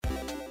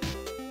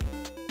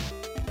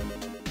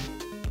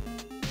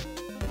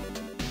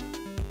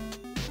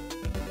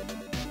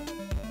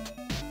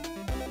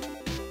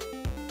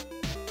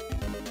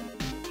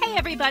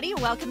everybody.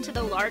 Welcome to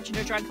the Large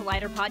Nerdron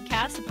Collider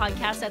podcast, a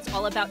podcast that's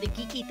all about the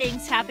geeky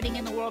things happening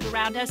in the world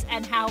around us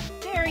and how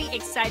very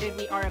excited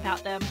we are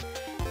about them.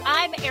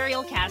 I'm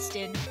Ariel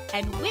Caston,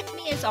 and with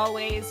me, as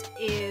always,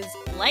 is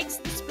likes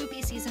the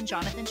spoopy season,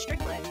 Jonathan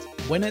Strickland.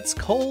 When it's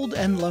cold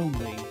and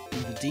lonely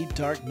in the deep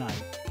dark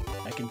night,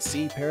 I can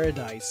see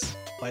paradise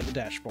by the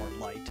dashboard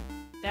light.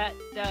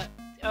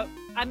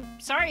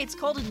 I'm sorry it's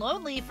cold and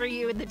lonely for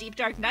you in the deep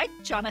dark night,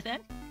 Jonathan.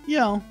 You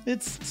know,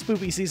 it's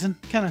spoopy season.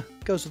 Kind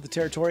of goes with the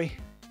territory.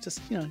 Just,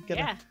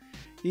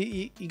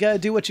 you gotta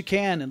do what you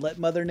can and let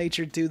Mother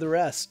Nature do the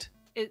rest.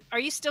 Are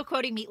you still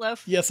quoting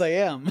Meatloaf? Yes, I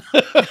am.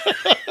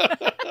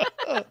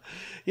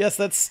 Yes,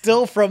 that's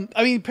still from,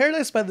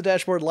 Paradise by the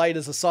Dashboard Light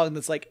is a song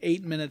that's like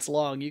 8 minutes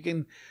long. You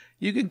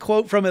can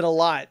quote from it a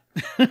lot.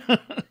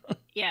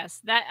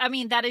 Yes,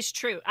 that is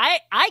true.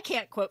 I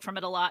can't quote from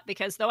it a lot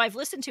because though I've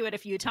listened to it a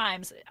few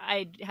times,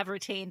 I have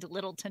retained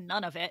little to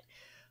none of it.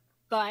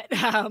 But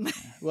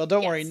well,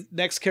 don't worry.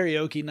 Next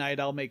karaoke night,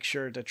 I'll make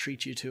sure to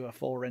treat you to a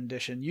full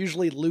rendition.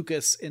 Usually,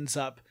 Lucas ends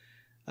up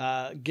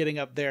getting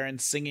up there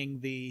and singing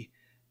the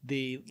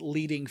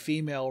leading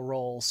female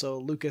role. So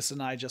Lucas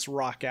and I just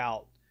rock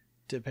out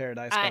to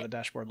Paradise by the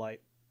Dashboard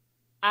Light.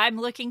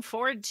 I'm looking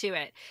forward to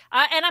it.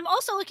 And I'm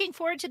also looking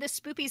forward to this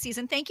spoopy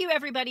season. Thank you,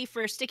 everybody,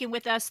 for sticking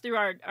with us through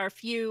our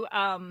few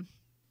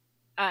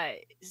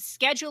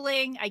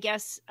scheduling, I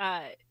guess,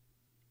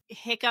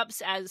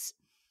 hiccups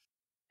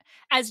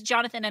as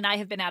Jonathan and I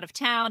have been out of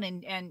town.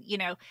 And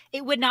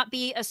it would not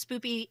be a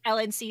spoopy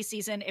LNC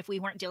season if we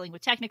weren't dealing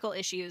with technical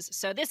issues.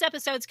 So this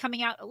episode's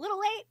coming out a little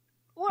late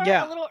or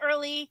a little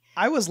early.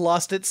 I was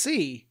lost at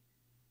sea.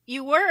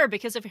 You were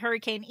because of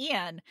Hurricane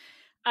Ian.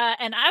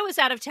 And I was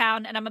out of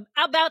town, and I'm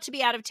about to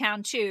be out of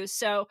town too.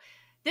 So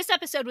this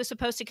episode was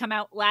supposed to come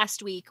out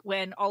last week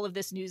when all of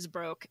this news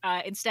broke.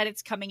 Instead,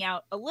 it's coming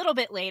out a little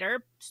bit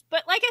later.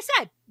 But like I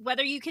said,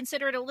 whether you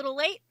consider it a little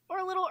late or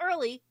a little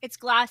early, it's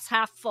glass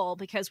half full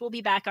because we'll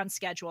be back on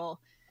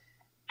schedule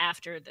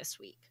after this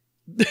week.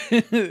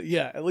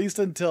 Yeah, at least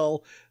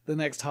until the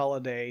next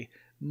holiday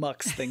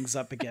mucks things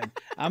up again.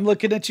 I'm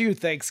looking at you,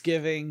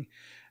 Thanksgiving.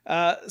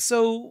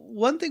 So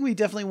one thing we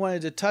definitely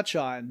wanted to touch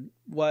on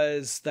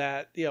was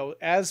that,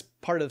 as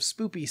part of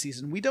spoopy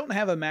season, we don't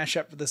have a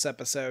mashup for this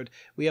episode.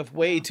 We have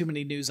way too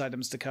many news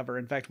items to cover.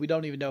 In fact, we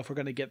don't even know if we're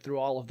going to get through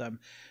all of them.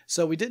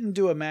 So we didn't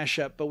do a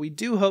mashup, but we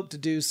do hope to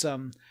do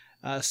some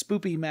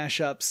spoopy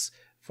mashups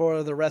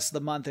for the rest of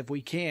the month if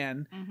we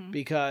can,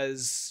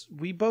 because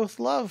we both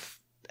love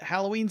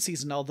Halloween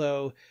season,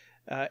 although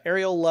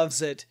Ariel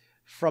loves it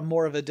from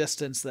more of a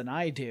distance than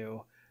I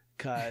do.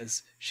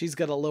 Because she's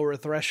got a lower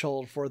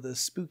threshold for the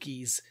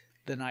spookies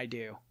than I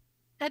do.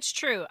 That's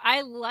true.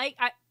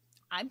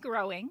 I'm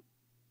growing.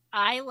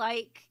 I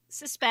like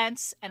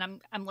suspense,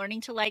 and I'm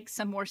learning to like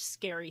some more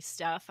scary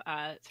stuff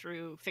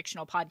through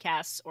fictional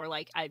podcasts, or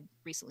like I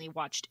recently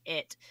watched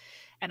It,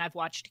 and I've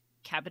watched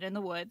Cabin in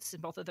the Woods,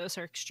 and both of those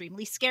are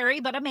extremely scary,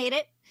 but I made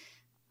it.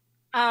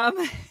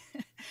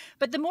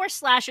 But the more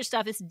slasher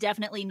stuff is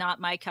definitely not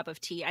my cup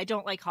of tea. I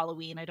don't like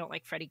Halloween. I don't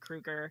like Freddy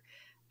Krueger.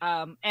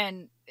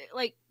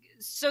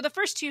 So the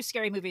first two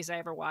scary movies I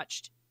ever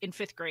watched in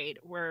 5th grade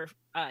were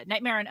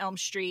Nightmare on Elm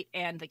Street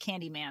and The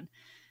Candyman,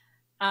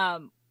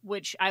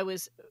 which I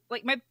was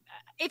like,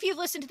 if you've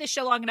listened to this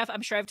show long enough,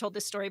 I'm sure I've told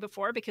this story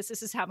before because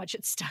this is how much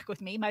it stuck with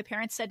me. My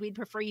parents said we'd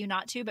prefer you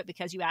not to, but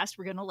because you asked,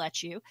 we're going to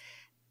let you.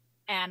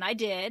 And I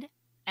did,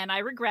 and I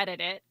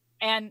regretted it.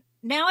 And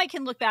now I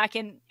can look back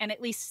and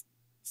at least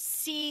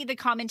see the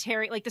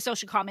commentary, like the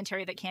social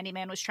commentary that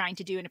Candyman was trying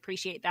to do, and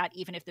appreciate that,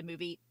 even if the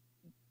movie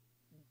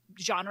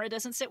genre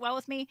doesn't sit well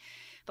with me.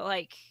 But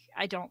like,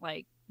 I don't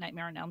like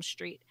Nightmare on Elm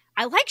Street.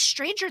 I like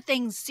Stranger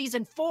Things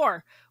season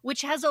 4,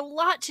 which has a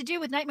lot to do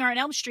with Nightmare on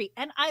Elm Street,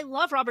 and I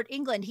love Robert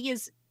Englund. He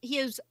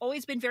has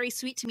always been very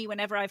sweet to me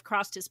whenever I've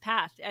crossed his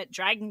path at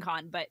Dragon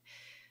Con. But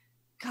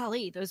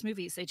golly, those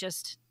movies, they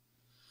just,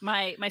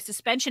 my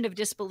suspension of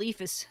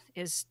disbelief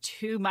is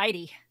too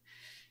mighty.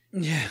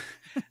 Yeah.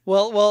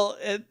 Well,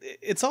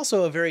 it's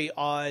also a very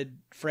odd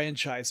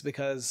franchise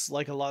because,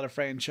 like a lot of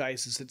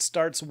franchises, it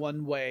starts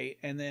one way,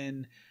 and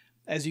then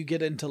as you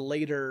get into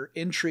later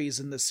entries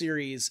in the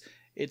series,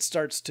 it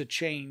starts to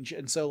change.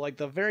 And so, like,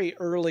 the very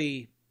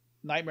early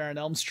Nightmare on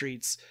Elm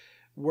Streets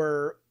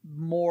were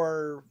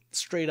more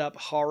straight up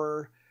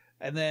horror,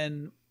 and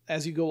then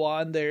as you go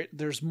on,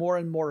 there's more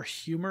and more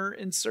humor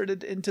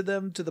inserted into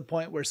them, to the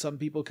point where some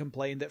people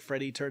complain that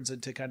Freddy turns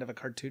into kind of a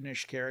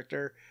cartoonish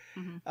character.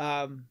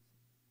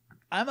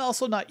 I'm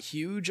also not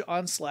huge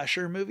on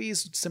slasher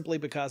movies, simply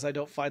because I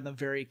don't find them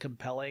very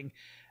compelling.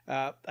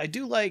 I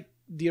do like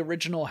the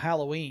original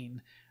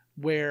Halloween,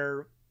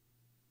 where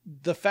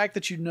the fact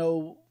that you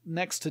know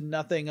next to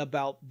nothing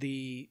about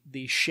the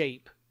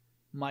shape,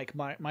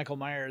 Michael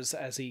Myers,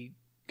 as he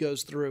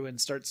goes through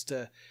and starts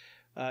to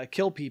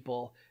kill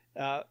people,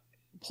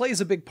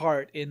 plays a big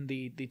part in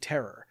the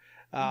terror.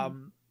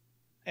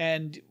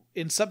 And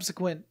in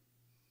subsequent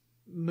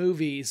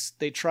movies,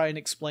 they try and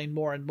explain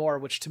more and more,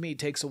 which to me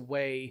takes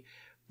away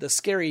the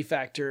scary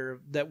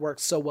factor that worked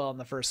so well in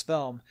the first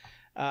film.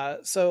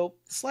 So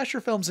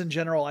slasher films in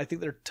general, I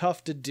think they're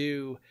tough to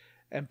do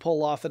and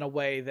pull off in a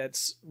way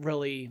that's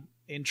really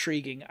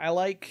intriguing. I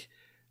like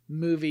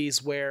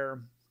movies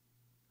where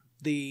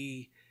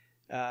the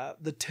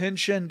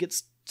tension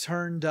gets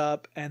turned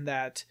up and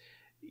that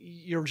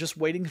you're just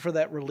waiting for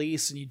that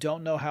release and you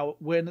don't know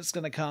when it's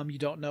going to come. You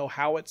don't know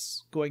how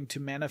it's going to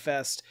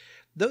manifest.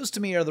 Those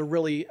to me are the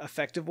really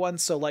effective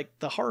ones. So like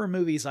the horror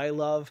movies I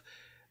love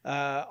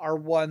are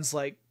ones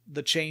like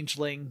The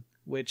Changeling,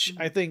 which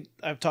I think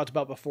I've talked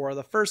about before.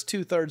 The first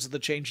 2/3 of The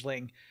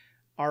Changeling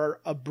are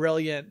a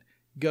brilliant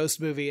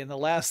ghost movie, and the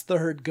last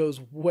third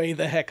goes way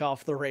the heck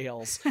off the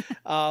rails.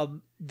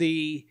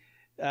 The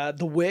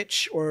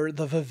Witch, or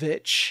the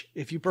Vivitch,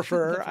 if you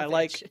prefer, I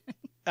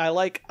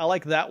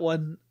like that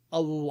one a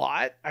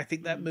lot. I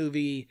think that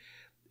movie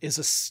is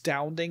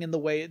astounding in the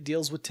way it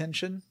deals with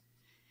tension.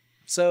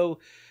 So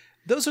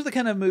those are the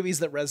kind of movies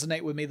that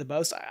resonate with me the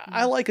most.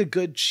 I like a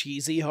good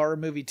cheesy horror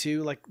movie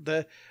too. Like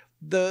the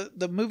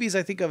movies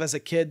I think of as a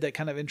kid that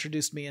kind of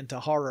introduced me into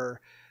horror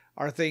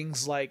are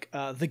things like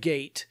The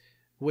Gate,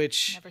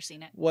 which never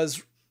seen it.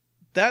 Was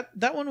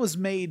that one was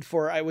made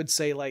for, I would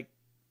say, like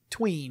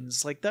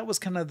tweens. Like that was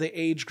kind of the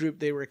age group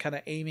they were kind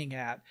of aiming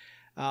at.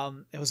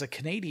 It was a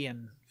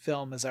Canadian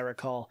film, as I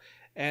recall,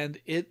 and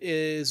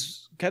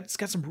it's got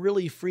some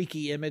really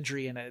freaky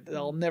imagery in it.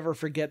 I'll never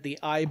forget the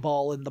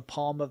eyeball in the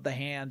palm of the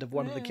hand of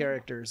one of the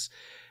characters.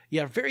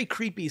 Yeah, very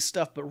creepy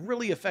stuff, but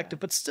really effective,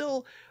 but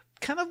still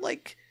kind of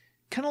like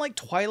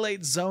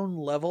Twilight Zone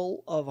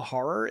level of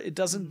horror. It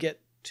doesn't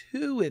get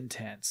too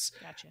intense.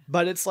 Gotcha.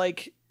 But it's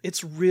like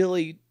it's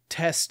really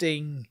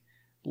testing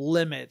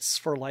limits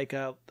for like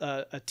a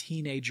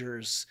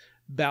teenager's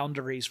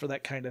boundaries for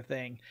that kind of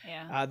thing.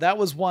 Yeah. That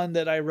was one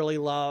that I really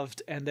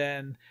loved. And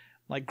then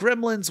like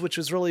Gremlins, which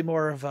was really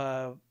more of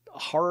a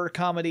horror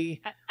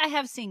comedy. I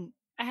have seen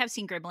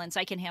Gremlins.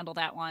 I can handle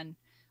that one.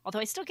 Although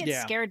I still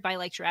get scared by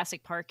like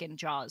Jurassic Park and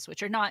Jaws,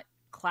 which are not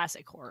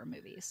classic horror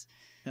movies.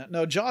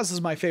 No, Jaws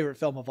is my favorite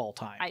film of all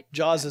time.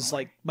 Jaws is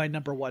like my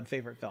number one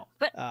favorite film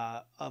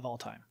of all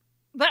time.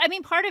 But I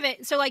mean, part of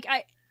it, so like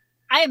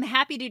I am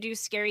happy to do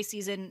scary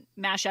season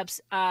mashups.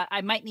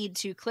 I might need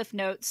to cliff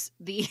notes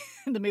the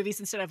movies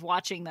instead of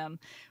watching them,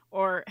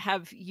 or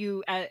have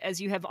you,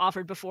 as you have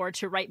offered before,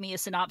 to write me a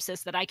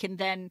synopsis that I can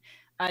then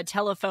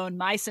telephone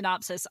my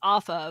synopsis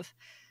off of.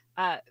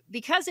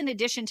 Because in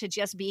addition to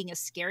just being a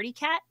scaredy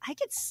cat, I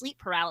get sleep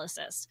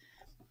paralysis.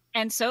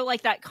 And so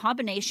like that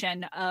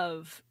combination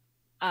of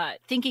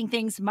thinking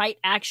things might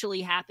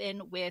actually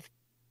happen with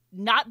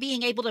not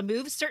being able to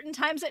move certain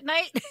times at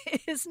night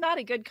is not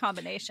a good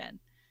combination.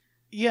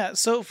 Yeah,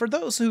 so for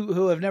those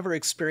who have never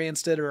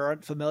experienced it or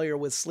aren't familiar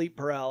with sleep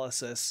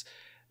paralysis,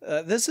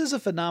 this is a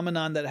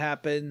phenomenon that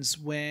happens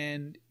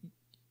when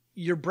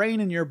your brain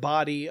and your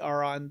body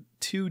are on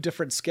two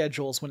different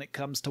schedules when it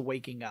comes to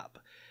waking up.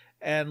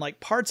 And like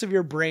parts of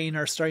your brain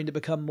are starting to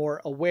become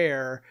more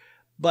aware,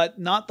 but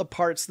not the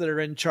parts that are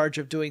in charge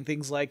of doing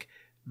things like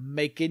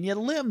making your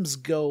limbs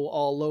go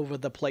all over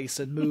the place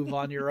and move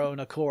on your own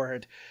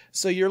accord.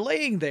 So you're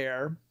laying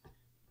there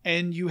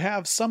and you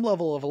have some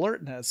level of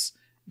alertness,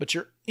 but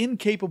you're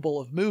incapable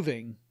of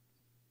moving.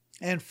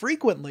 And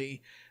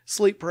frequently,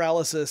 sleep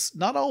paralysis,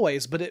 not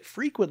always, but it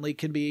frequently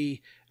can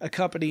be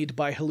accompanied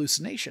by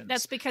hallucinations.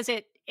 That's because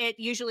it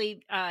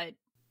usually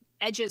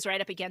edges right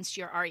up against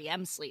your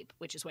REM sleep,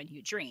 which is when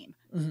you dream.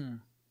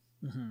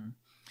 Mm-hmm. Mm-hmm.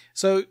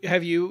 So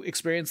have you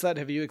experienced that?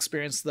 Have you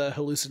experienced the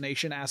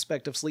hallucination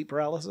aspect of sleep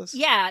paralysis?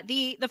 Yeah.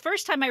 The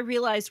first time I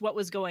realized what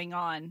was going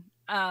on,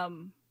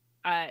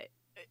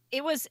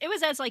 it was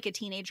as like a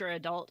teenager or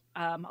adult.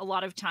 A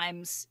lot of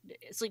times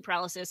sleep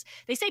paralysis,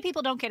 they say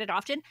people don't get it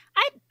often.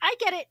 I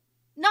get it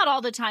not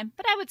all the time,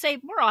 but I would say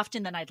more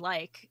often than I'd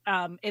like.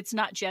 It's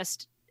not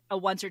just a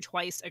once or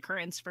twice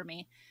occurrence for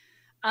me.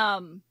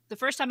 The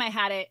first time I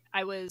had it,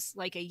 I was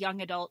like a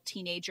young adult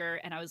teenager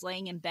and I was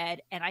laying in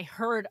bed and I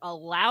heard a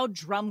loud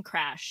drum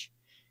crash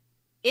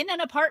in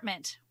an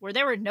apartment where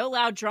there were no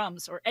loud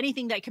drums or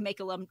anything that could make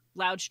a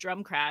loud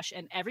drum crash,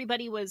 and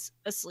everybody was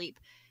asleep.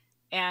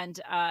 And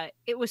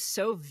it was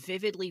so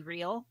vividly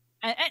real.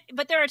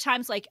 But there are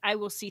times like I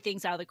will see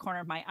things out of the corner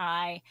of my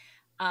eye.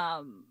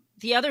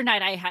 The other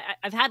night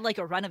I've had like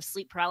a run of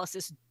sleep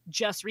paralysis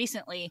just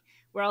recently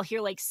where I'll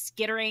hear like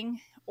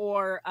skittering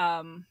or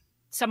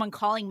someone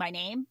calling my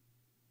name.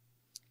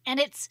 And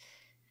it's,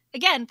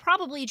 again,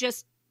 probably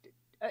just,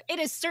 it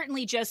is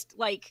certainly just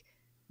like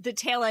the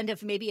tail end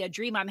of maybe a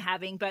dream I'm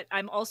having, but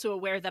I'm also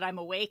aware that I'm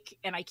awake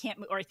and I can't,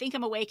 or I think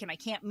I'm awake and I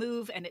can't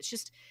move. And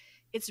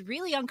it's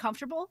really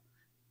uncomfortable.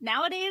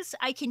 Nowadays,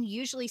 I can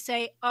usually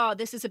say, oh,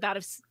 this is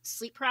about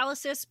sleep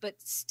paralysis, but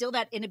still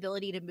that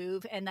inability to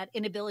move and that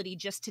inability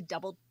just to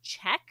double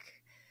check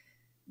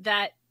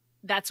that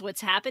that's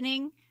what's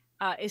happening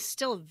is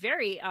still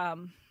very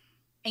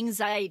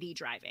anxiety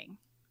driving.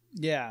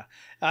 Yeah.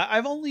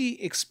 I've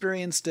only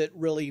experienced it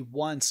really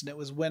once, and it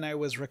was when I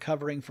was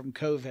recovering from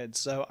COVID.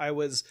 So I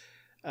was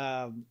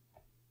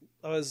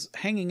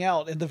hanging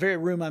out in the very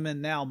room I'm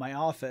in now, my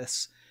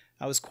office.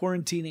 I was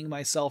quarantining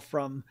myself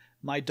from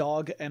my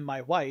dog and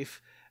my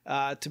wife.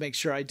 to make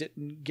sure I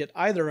didn't get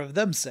either of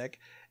them sick.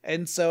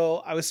 And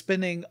so I was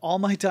spending all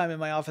my time in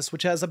my office,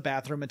 which has a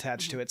bathroom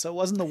attached to it. So it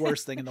wasn't the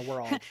worst thing in the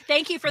world.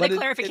 Thank you for the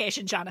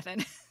clarification,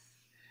 Jonathan.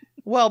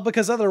 Well,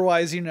 because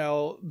otherwise,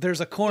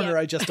 there's a corner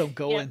I just don't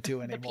go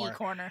into anymore. The pee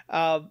corner.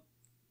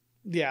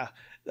 Yeah.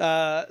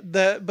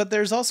 But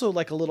there's also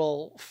like a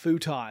little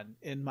futon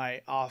in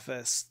my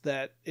office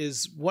that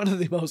is one of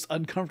the most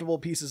uncomfortable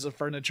pieces of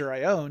furniture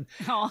I own.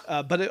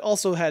 But it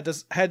also had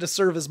to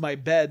serve as my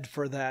bed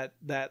for that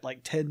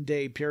like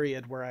 10-day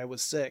period where I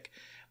was sick.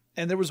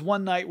 And there was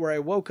one night where I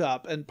woke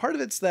up, and part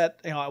of it's that,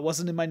 I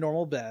wasn't in my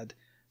normal bed.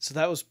 So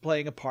that was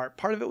playing a part.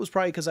 Part of it was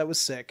probably because I was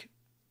sick,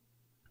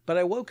 but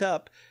I woke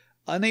up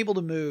unable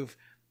to move.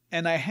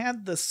 And I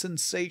had the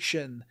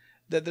sensation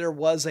that there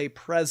was a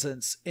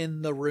presence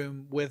in the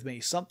room with me,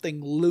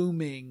 something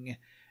looming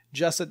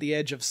just at the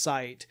edge of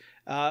sight,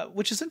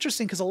 which is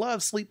interesting because a lot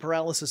of sleep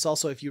paralysis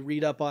also, if you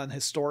read up on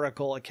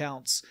historical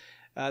accounts,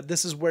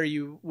 this is where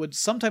you would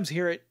sometimes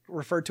hear it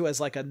referred to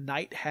as like a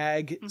night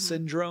hag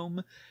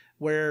syndrome,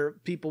 where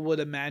people would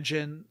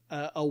imagine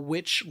a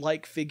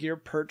witch-like figure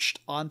perched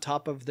on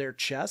top of their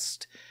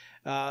chest.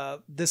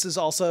 This is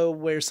also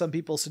where some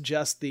people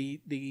suggest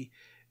the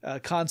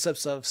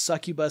concepts of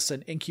succubus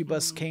and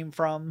incubus came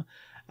from.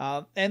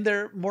 And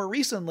there more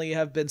recently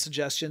have been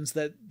suggestions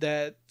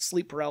that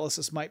sleep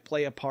paralysis might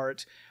play a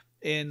part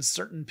in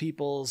certain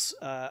people's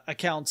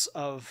accounts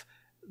of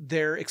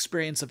their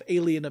experience of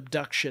alien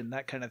abduction,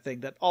 that kind of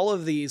thing, that all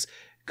of these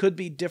could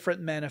be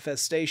different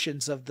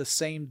manifestations of the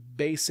same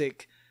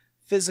basic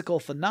physical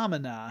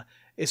phenomena.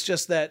 It's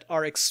just that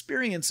our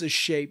experience is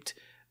shaped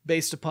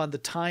based upon the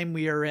time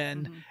we are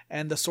in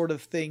and the sort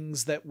of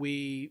things that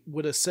we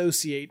would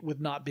associate with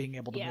not being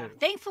able to move.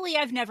 Thankfully,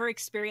 I've never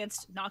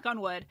experienced, knock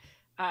on wood,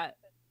 a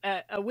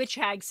witch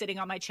hag sitting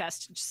on my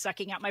chest,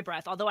 sucking out my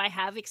breath. Although I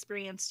have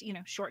experienced,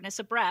 shortness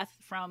of breath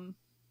from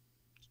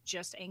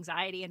just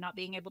anxiety and not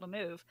being able to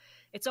move.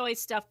 It's always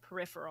stuff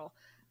peripheral.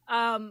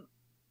 But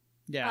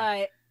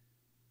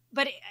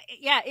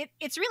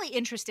it's really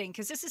interesting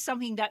because this is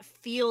something that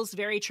feels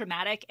very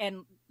traumatic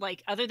and,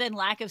 like, other than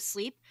lack of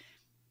sleep,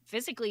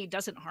 physically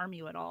doesn't harm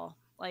you at all.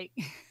 Like,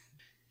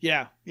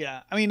 yeah.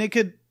 I mean, it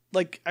could,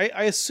 like,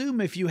 I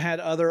assume if you had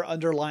other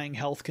underlying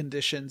health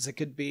conditions, it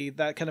could be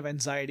that kind of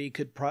anxiety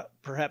could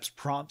perhaps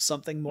prompt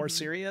something more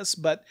serious.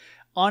 But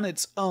on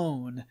its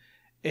own,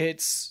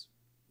 it's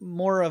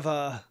more of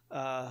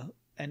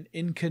an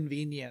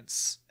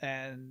inconvenience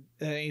and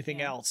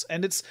anything else.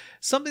 And it's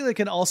something that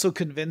can also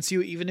convince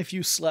you, even if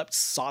you slept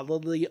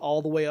solidly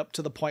all the way up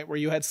to the point where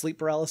you had sleep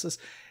paralysis,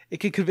 it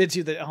could convince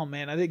you that, oh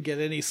man, I didn't get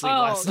any sleep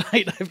last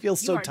night. I feel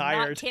so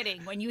tired. Not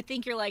kidding. When you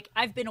think you're like,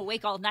 I've been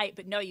awake all night,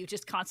 but no, you've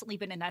just constantly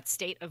been in that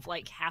state of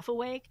like half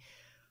awake.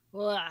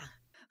 Ugh.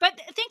 But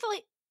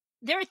thankfully,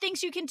 there are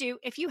things you can do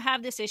if you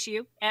have this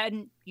issue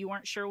and you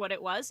weren't sure what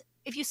it was.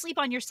 If you sleep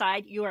on your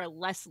side, you are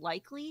less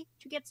likely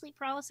to get sleep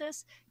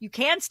paralysis. You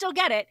can still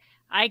get it.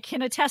 I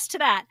can attest to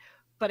that,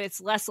 but it's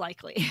less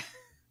likely.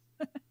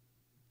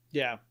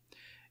 Yeah.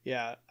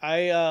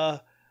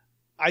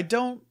 I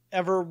don't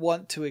ever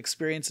want to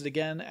experience it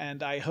again,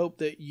 and I hope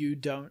that you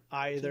don't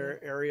either,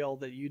 Ariel,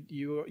 that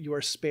you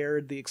are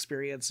spared the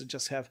experience and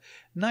just have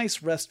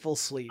nice restful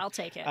sleep. I'll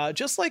take it.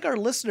 Just like our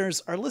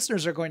listeners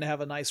are going to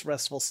have a nice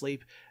restful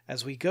sleep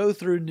as we go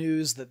through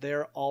news that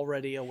they're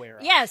already aware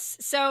of. Yes.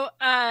 So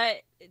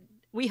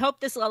we hope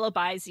this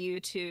lullabies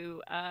you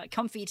to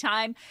comfy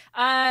time.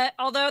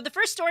 Although the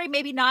first story,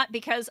 maybe not,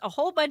 because a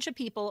whole bunch of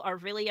people are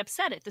really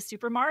upset at the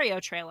Super Mario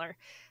trailer.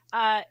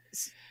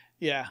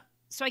 Yeah.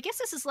 So I guess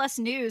this is less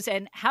news,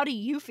 and how do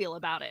you feel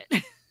about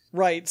it?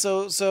 Right.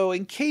 So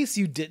in case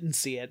you didn't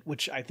see it,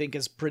 which I think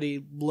is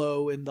pretty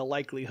low in the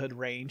likelihood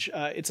range,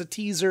 it's a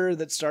teaser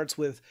that starts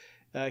with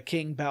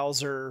King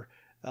Bowser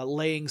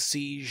laying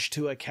siege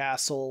to a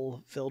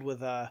castle filled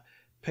with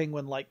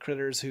penguin-like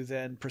critters who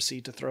then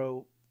proceed to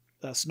throw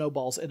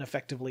snowballs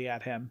ineffectively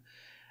at him.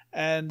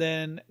 And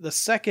then the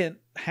second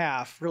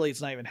half, really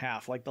it's not even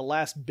half, like the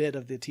last bit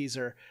of the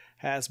teaser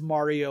has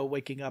Mario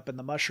waking up in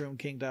the Mushroom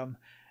Kingdom.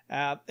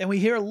 And we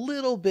hear a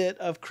little bit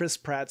of Chris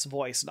Pratt's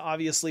voice. And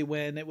obviously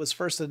when it was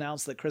first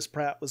announced that Chris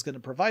Pratt was going to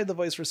provide the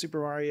voice for Super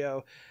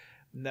Mario,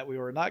 and that we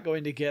were not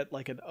going to get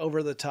like an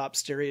over-the-top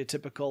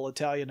stereotypical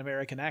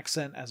Italian-American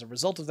accent as a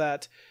result of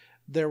that,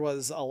 there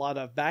was a lot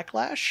of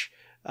backlash.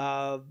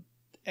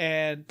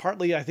 And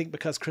partly, I think,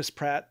 because Chris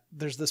Pratt,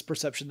 there's this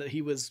perception that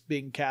he was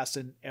being cast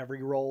in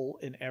every role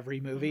in every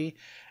movie.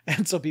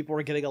 And so people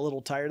were getting a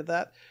little tired of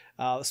that,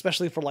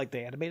 especially for like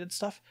the animated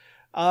stuff.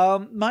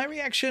 My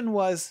reaction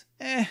was,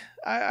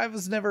 I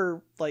was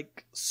never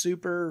like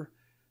super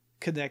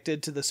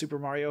connected to the Super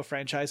Mario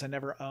franchise. I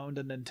never owned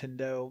a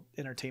Nintendo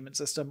Entertainment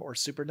System or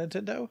Super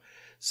Nintendo.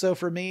 So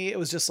for me, it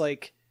was just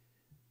like,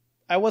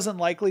 I wasn't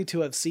likely to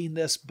have seen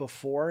this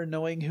before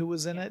knowing who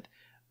was in it.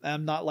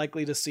 I'm not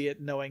likely to see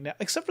it knowing now,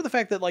 except for the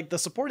fact that like the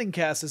supporting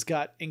cast has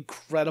got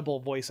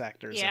incredible voice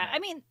actors. Yeah. I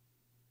mean,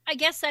 I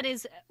guess that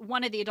is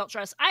one of the adult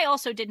trusts. I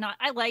also did not,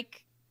 I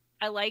like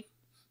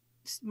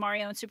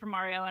Mario and Super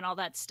Mario and all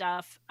that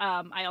stuff.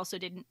 I also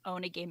didn't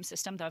own a game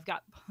system, though I've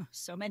got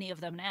so many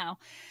of them now.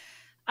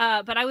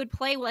 But I would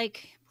play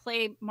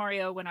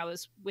Mario when I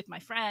was with my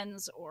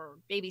friends or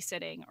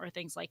babysitting or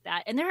things like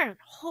that. And there are a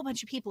whole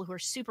bunch of people who are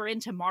super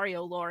into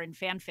Mario lore and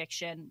fan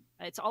fiction.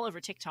 It's all over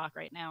TikTok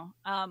right now.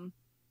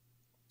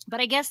 But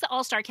I guess the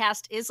All-Star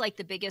Cast is like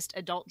the biggest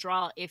adult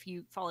draw if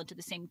you fall into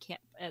the same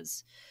camp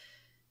as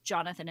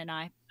Jonathan and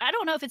I. I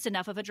don't know if it's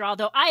enough of a draw,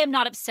 though. I am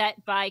not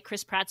upset by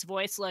Chris Pratt's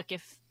voice. Look,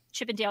 if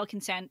Chip and Dale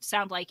can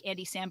sound like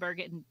Andy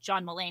Samberg and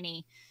John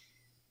Mulaney,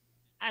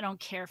 I don't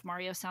care if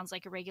Mario sounds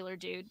like a regular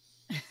dude.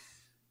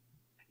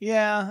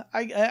 Yeah,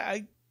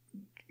 I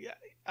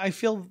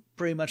feel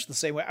pretty much the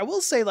same way. I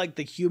will say, like,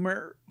 the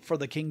humor for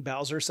the King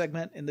Bowser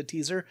segment in the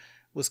teaser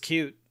was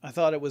cute. I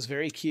thought it was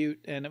very cute,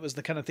 and it was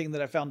the kind of thing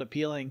that I found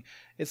appealing.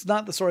 It's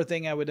not the sort of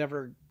thing I would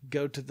ever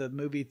go to the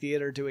movie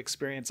theater to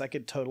experience. I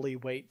could totally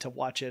wait to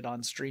watch it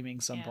on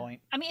streaming some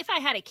point. I mean, if I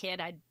had a kid,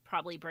 I'd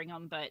probably bring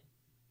them, but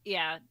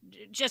yeah,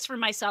 just for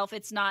myself,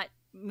 it's not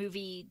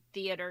movie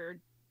theater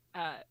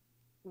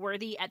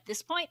worthy at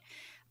this point.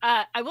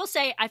 I will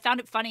say I found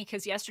it funny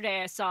because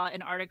yesterday I saw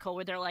an article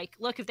where they're like,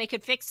 look, if they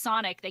could fix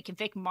Sonic, they can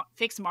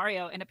fix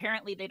Mario, and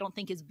apparently they don't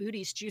think his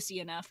booty's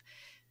juicy enough.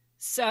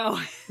 So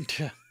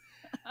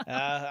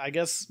I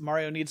guess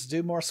Mario needs to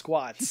do more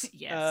squats.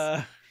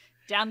 Yes.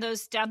 Down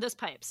those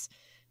pipes.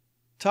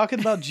 Talking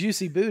about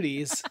juicy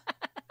booties,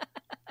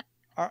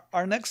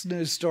 our next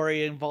news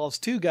story involves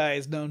two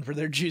guys known for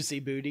their juicy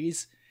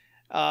booties.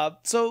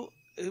 So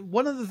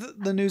one of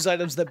the news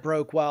items that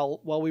broke while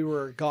we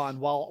were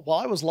gone, while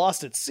I was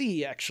lost at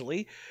sea,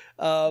 actually,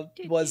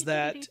 was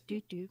that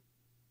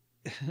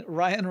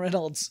Ryan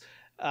Reynolds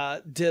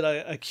did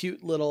a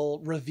cute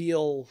little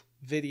reveal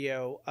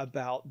video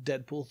about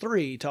Deadpool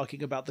 3,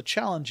 talking about the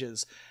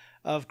challenges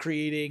of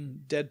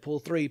creating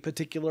Deadpool 3,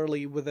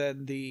 particularly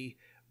within the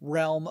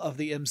realm of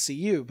the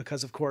MCU,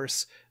 because of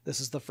course this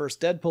is the first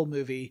Deadpool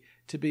movie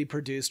to be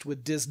produced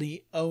with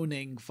Disney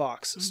owning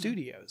Fox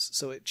Studios,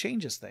 so it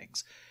changes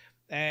things.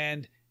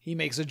 And he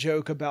makes a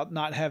joke about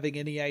not having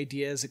any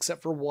ideas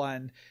except for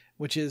one,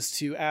 which is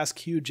to ask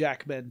Hugh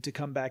Jackman to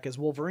come back as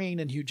Wolverine,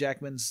 and Hugh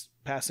Jackman's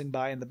passing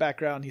by in the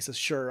background. He says,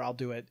 sure, I'll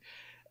do it.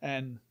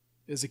 And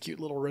is a cute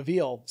little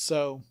reveal.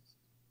 So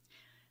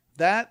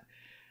that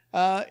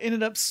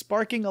ended up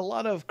sparking a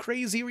lot of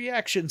crazy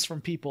reactions from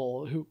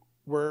people who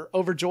were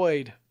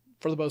overjoyed,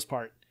 for the most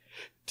part,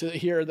 to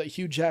hear that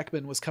Hugh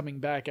Jackman was coming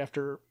back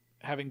after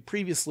having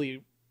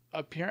previously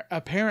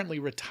apparently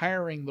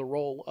retiring the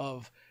role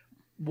of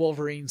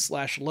Wolverine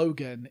 /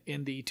 Logan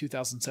in the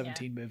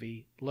 2017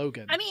 movie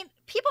Logan. I mean,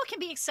 people can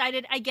be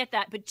excited. I get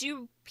that. But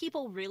do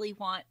people really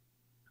want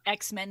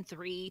X-Men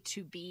 3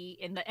 to be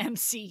in the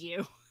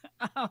MCU?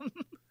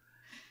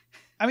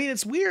 I mean,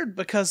 it's weird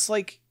because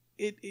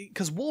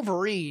because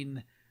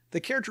Wolverine, the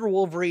character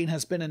Wolverine,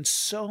 has been in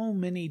so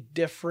many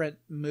different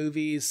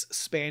movies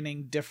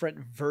spanning different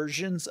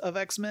versions of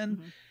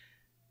X-Men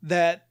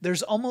that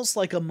there's almost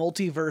like a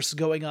multiverse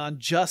going on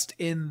just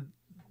in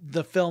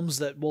the films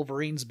that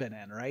Wolverine's been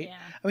in, right? Yeah.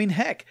 I mean,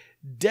 heck,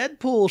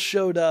 Deadpool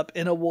showed up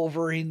in a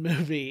Wolverine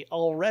movie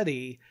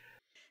already.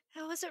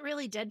 Oh, was it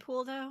really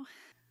Deadpool, though?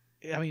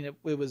 I mean,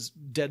 it was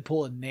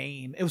Deadpool in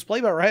name. It was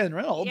played by Ryan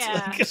Reynolds.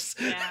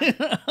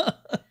 Yeah.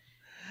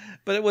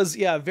 But it was,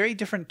 a very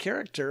different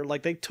character.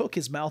 Like, they took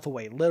his mouth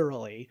away,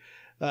 literally,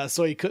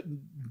 so he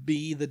couldn't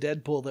be the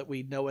Deadpool that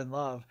we know and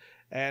love,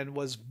 and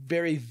was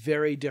very,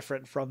 very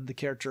different from the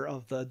character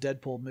of the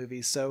Deadpool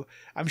movies. So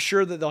I'm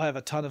sure that they'll have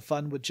a ton of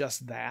fun with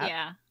just that.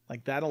 Yeah.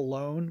 Like, that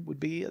alone would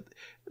be it.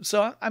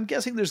 So I'm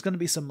guessing there's going to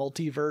be some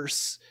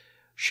multiverse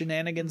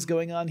shenanigans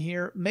going on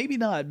here. Maybe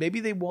not. Maybe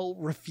they will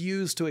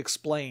refuse to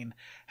explain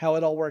how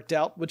it all worked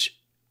out, which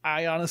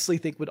I honestly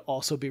think would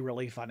also be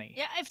really funny.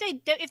 Yeah,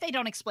 if they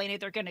don't explain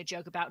it, they're going to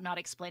joke about not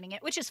explaining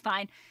it, which is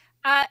fine.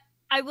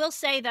 I will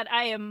say that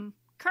I am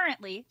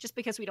currently, just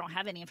because we don't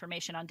have any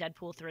information on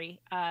Deadpool 3,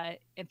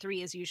 and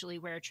 3 is usually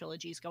where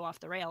trilogies go off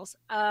the rails,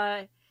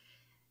 I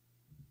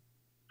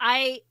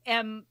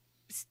am,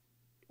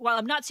 while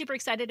I'm not super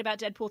excited about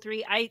Deadpool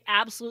 3, I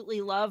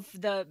absolutely love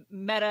the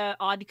meta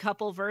odd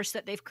couple verse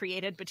that they've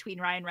created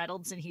between Ryan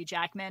Reynolds and Hugh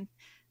Jackman.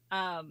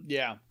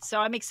 So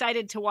I'm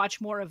excited to watch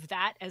more of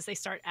that as they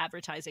start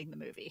advertising the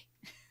movie.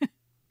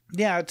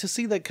 Yeah, to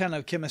see that kind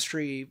of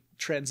chemistry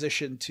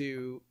transition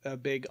to a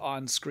big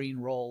on-screen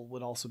role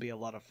would also be a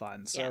lot of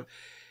fun. So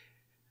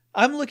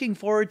I'm looking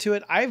forward to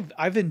it.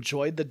 I've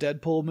enjoyed the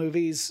Deadpool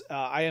movies.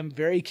 I am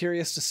very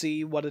curious to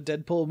see what a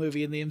Deadpool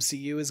movie in the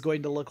MCU is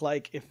going to look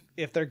like,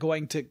 if they're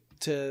going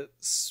to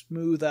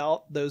smooth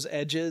out those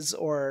edges,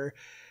 or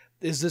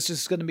is this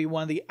just going to be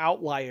one of the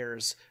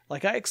outliers?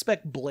 Like, I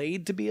expect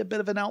Blade to be a bit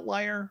of an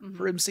outlier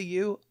for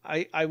MCU.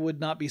 I would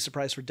not be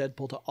surprised for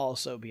Deadpool to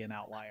also be an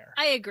outlier.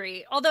 I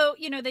agree. Although,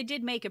 they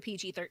did make a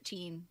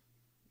PG-13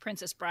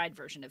 Princess Bride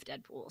version of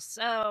Deadpool,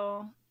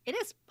 so it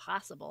is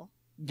possible.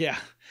 Yeah.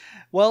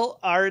 Well,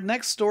 our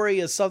next story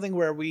is something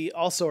where we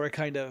also are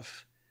kind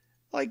of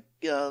like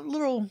a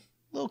little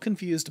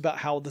confused about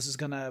how this is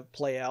going to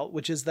play out,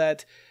 which is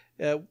that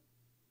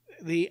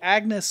the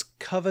Agnes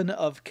Coven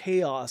of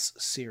Chaos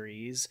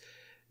series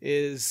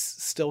is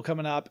still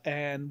coming up,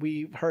 and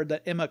we've heard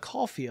that Emma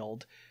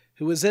Caulfield,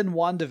 who was in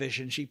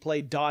WandaVision, she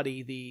played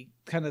Dottie, the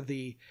kind of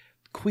the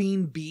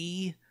queen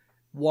bee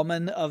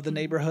woman of the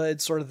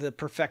neighborhood, sort of the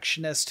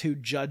perfectionist who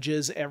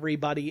judges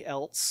everybody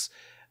else.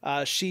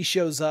 She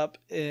shows up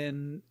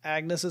in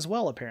Agnes as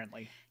well,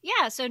 apparently.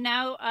 Yeah, so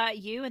now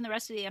you and the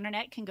rest of the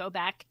internet can go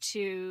back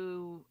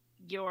to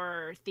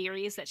your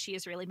theories that she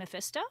is really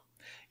Mephisto.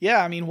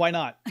 Yeah, I mean, why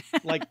not?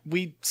 Like,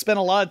 we spent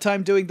a lot of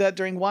time doing that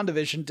during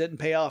WandaVision, didn't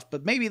pay off,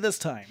 but maybe this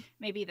time.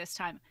 Maybe this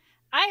time.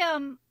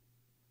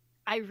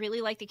 I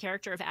really like the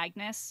character of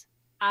Agnes.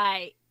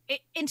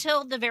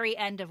 Until the very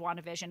end of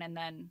WandaVision, and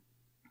then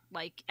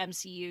like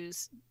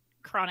MCU's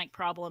chronic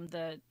problem,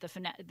 the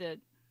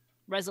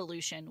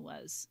resolution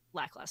was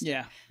lackluster.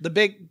 Yeah, the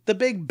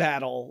big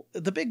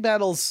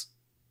battles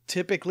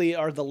typically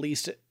are the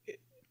least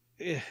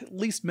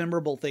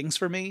memorable things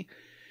for me,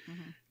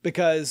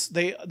 because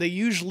they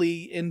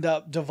usually end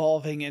up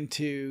devolving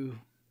into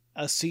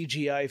a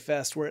CGI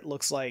fest where it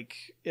looks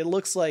like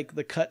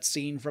the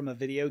cutscene from a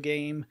video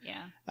game.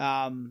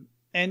 Yeah.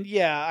 And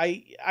yeah,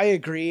 I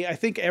agree. I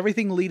think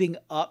everything leading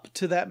up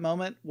to that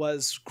moment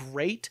was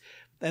great.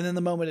 And then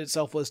the moment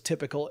itself was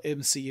typical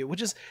MCU,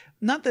 which is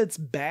not that it's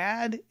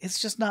bad.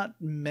 It's just not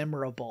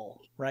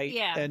memorable. Right.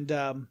 Yeah.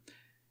 And,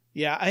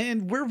 yeah.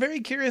 And we're very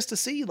curious to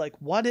see, like,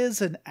 what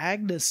is an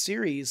Agnes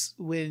series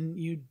when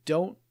you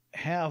don't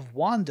have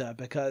Wanda?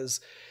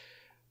 Because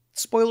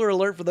spoiler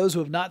alert for those who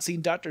have not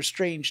seen Doctor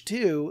Strange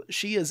 2,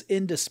 she is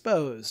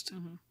indisposed,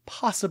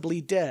 possibly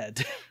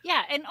dead.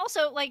 Yeah, and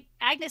also, like,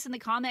 Agnes in the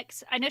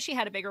comics, I know she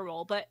had a bigger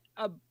role, but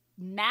a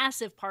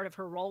massive part of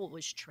her role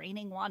was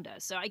training Wanda.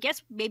 So I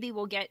guess maybe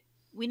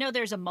we know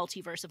there's a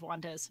multiverse of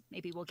Wandas.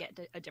 Maybe we'll get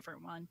a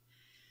different one.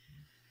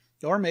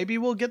 Or maybe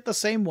we'll get the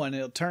same one.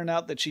 It'll turn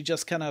out that she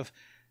just kind of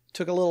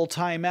took a little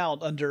time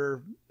out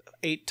under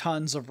 8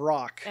 tons of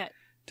rock.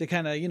 To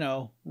kind of,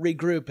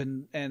 regroup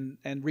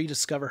and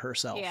rediscover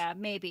herself. Yeah,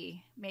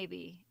 maybe.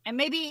 And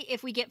maybe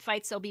if we get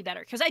fights, they'll be better.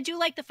 Because I do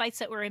like the fights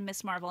that were in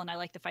Miss Marvel, and I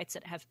like the fights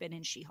that have been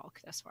in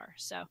She-Hulk thus far.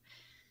 So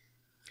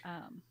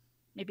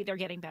maybe they're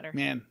getting better.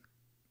 Man,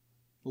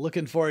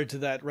 looking forward to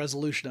that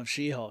resolution of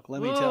She-Hulk,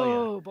 let me tell you.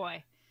 Oh,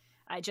 boy.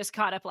 I just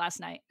caught up last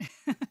night.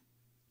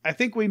 I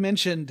think we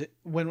mentioned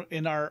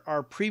in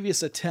our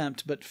previous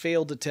attempt, but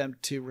failed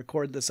attempt to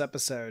record this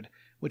episode,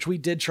 which we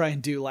did try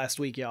and do last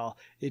week, y'all.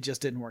 It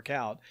just didn't work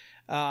out.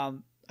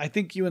 I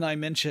think you and I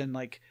mentioned,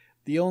 like,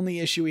 the only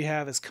issue we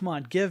have is, come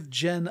on, give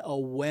Jen a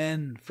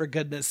win, for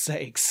goodness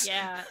sakes.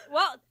 Yeah,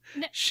 well...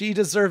 she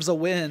deserves a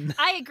win.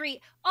 I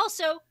agree.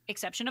 Also,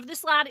 exception of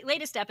this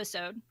latest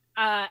episode,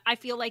 I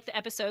feel like the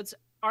episodes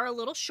are a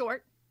little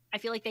short. I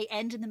feel like they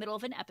end in the middle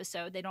of an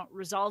episode. They don't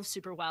resolve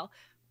super well.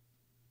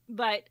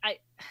 But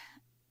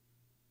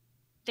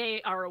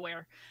they are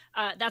aware.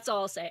 That's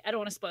all I'll say. I don't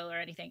want to spoil or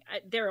anything.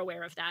 They're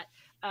aware of that.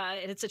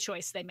 And it's a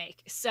choice they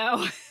make.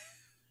 So,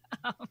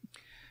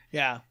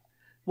 yeah.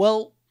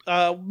 Well,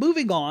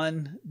 moving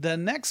on, the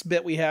next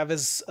bit we have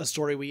is a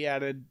story we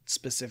added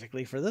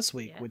specifically for this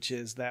week, which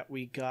is that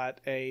we got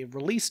a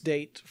release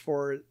date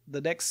for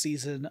the next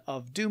season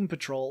of Doom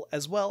Patrol,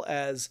 as well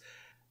as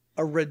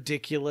a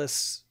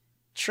ridiculous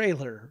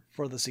trailer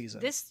for the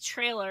season. This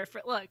trailer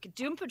look,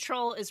 Doom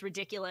Patrol is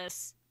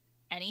ridiculous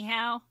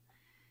anyhow.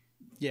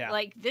 Yeah.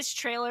 Like, this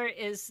trailer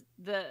is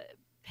the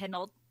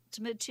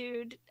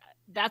penultimatude,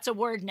 that's a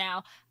word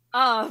now,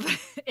 of,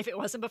 if it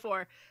wasn't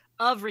before,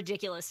 of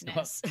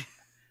ridiculousness.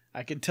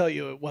 I can tell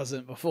you it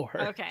wasn't before.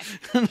 Okay.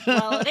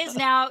 Well, it is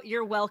now.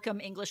 You're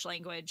welcome, English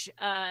language.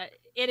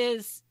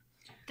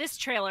 This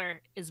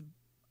trailer is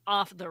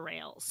off the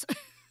rails.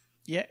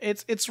 Yeah,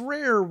 it's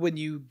rare when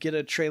you get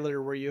a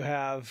trailer where you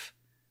have...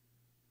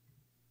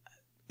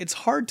 It's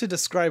hard to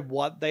describe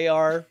what they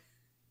are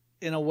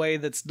in a way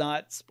that's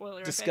not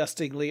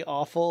disgustingly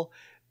awful.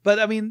 But,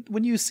 I mean,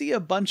 when you see a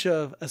bunch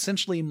of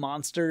essentially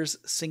monsters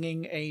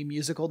singing a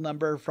musical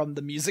number from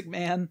The Music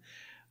Man,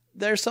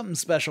 there's something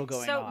special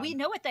going on. So we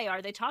know what they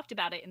are. They talked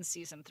about it in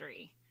season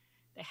 3.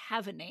 They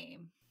have a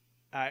name.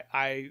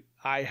 I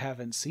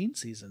haven't seen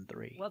season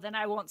 3. Well, then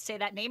I won't say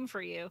that name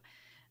for you.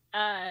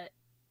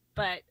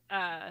 But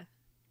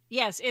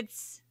yes,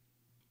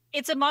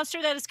 it's a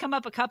monster that has come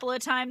up a couple of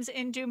times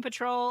in Doom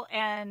Patrol,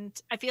 and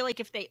I feel like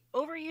if they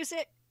overuse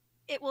it,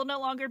 it will no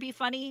longer be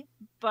funny.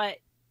 But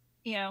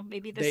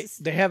maybe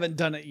they haven't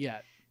done it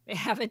yet. They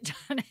haven't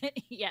done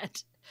it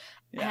yet.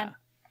 Yeah.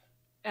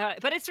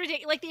 But it's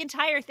ridiculous. Like, the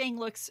entire thing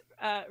looks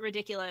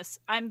ridiculous.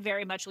 I'm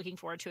very much looking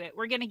forward to it.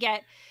 We're gonna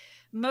get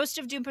most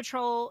of Doom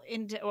Patrol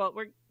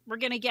we're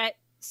gonna get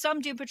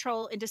some Doom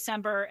Patrol in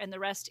December and the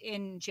rest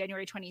in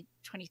January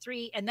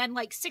 2023, and then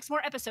like 6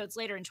 more episodes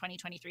later in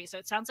 2023. So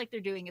it sounds like they're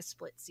doing a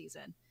split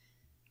season.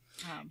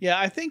 Yeah,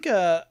 I think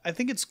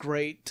it's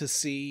great to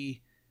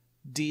see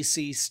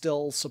DC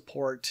still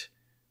support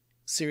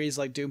series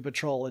like Doom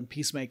Patrol and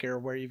Peacemaker,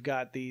 where you've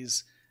got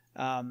these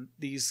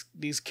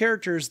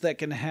characters that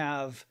can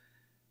have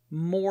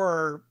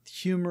more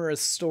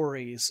humorous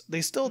stories,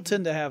 they still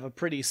tend to have a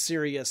pretty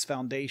serious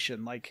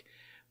foundation. Like,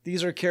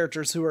 these are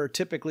characters who are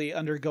typically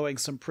undergoing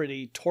some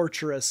pretty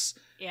torturous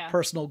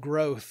personal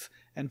growth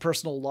and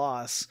personal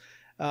loss.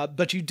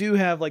 But you do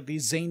have like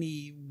these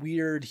zany,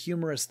 weird,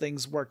 humorous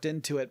things worked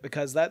into it,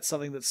 because that's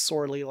something that's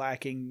sorely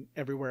lacking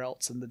everywhere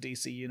else in the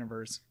DC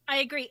universe. I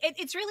agree.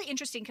 It's really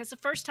interesting because the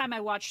first time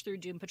I watched through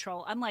Doom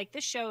Patrol, I'm like,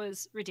 this show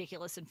is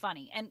ridiculous and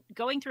funny. And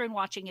going through and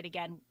watching it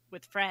again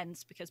with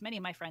friends, because many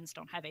of my friends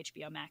don't have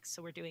HBO Max,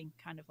 so we're doing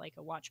kind of like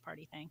a watch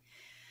party thing.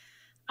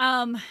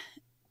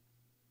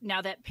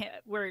 Now that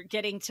we're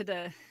getting to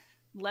the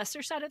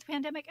lesser side of the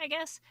pandemic, I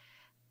guess,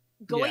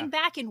 going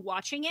back and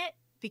watching it,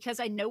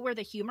 because I know where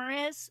the humor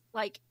is,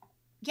 like,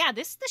 yeah,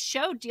 this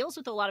show deals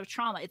with a lot of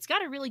trauma. It's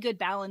got a really good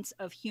balance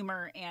of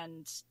humor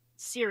and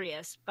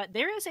serious, but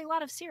there is a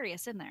lot of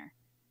serious in there.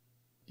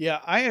 Yeah,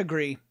 I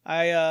agree.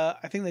 I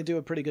think they do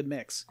a pretty good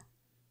mix.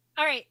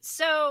 All right,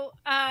 so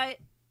on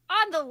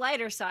the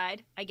lighter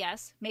side, I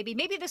guess, maybe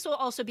this will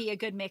also be a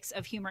good mix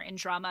of humor and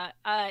drama.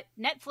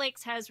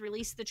 Netflix has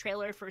released the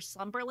trailer for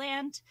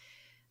Slumberland,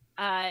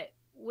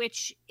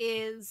 which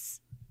is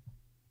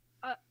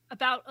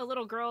about a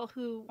little girl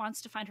who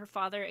wants to find her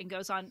father and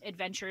goes on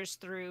adventures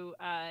through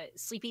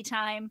Sleepy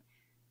Time.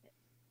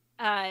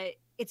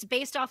 It's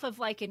based off of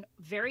like a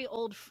very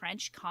old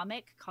French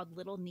comic called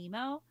Little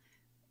Nemo,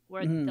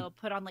 where they'll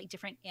put on like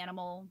different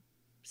animal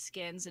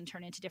skins and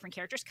turn into different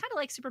characters, kind of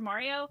like Super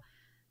Mario.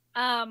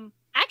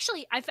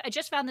 Actually, I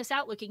just found this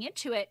out looking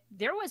into it.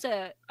 There was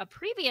a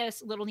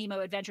previous Little Nemo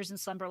Adventures in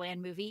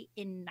Slumberland movie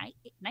in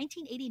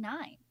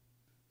 1989.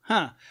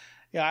 Huh.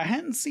 Yeah, I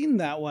hadn't seen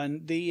that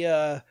one.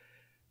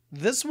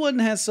 This one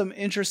has some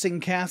interesting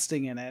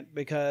casting in it,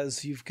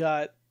 because you've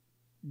got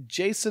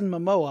Jason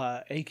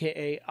Momoa,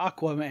 aka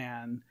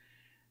Aquaman,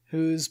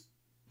 who's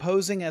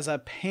posing as a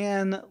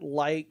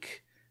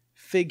Pan-like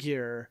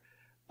figure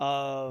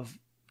of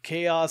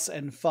chaos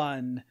and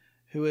fun,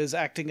 who is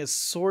acting as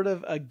sort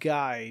of a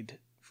guide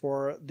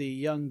for the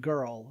young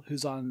girl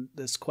who's on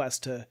this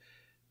quest to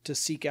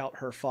seek out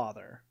her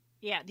father.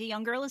 Yeah, the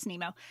young girl is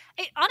Nemo.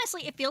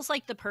 Honestly, it feels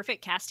like the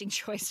perfect casting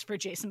choice for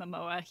Jason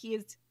Momoa. He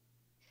is,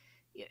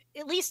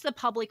 at least the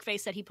public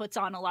face that he puts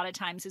on a lot of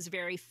times, is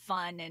very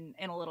fun and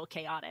a little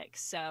chaotic.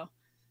 So,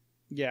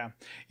 yeah,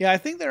 I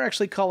think they're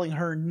actually calling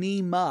her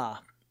Nema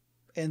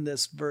in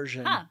this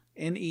version. Huh.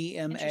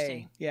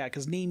 Nema. Yeah,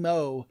 because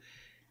Nemo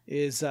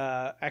is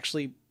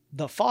actually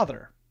the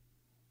father.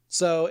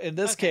 So in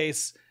this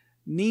case,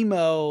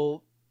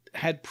 Nemo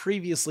had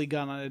previously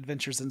gone on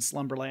adventures in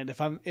Slumberland,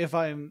 if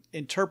I'm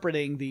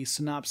interpreting the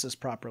synopsis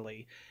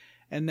properly.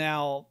 And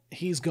now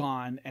he's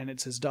gone, and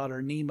it's his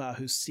daughter Nema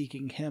who's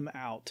seeking him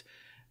out.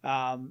 We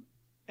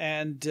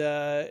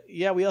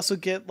also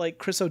get like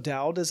Chris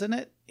O'Dowd is in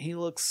it. He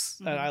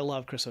looks, and I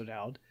love Chris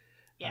O'Dowd.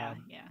 Yeah,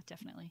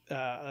 definitely.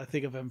 I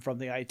think of him from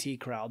the IT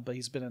Crowd, but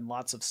he's been in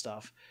lots of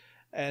stuff.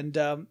 And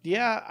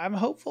I'm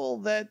hopeful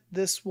that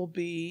this will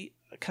be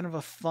kind of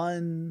a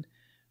fun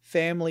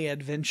family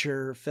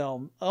adventure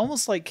film,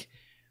 almost like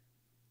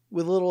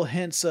with little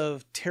hints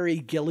of Terry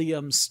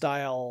Gilliam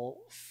style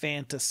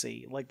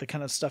fantasy, like the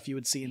kind of stuff you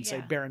would see in,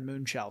 say, Baron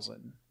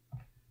Munchausen.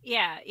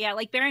 Yeah,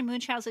 like Baron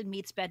Munchausen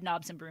meets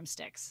Bedknobs and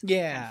Broomsticks.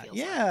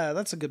 Yeah,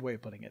 that's a good way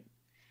of putting it.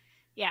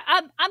 Yeah,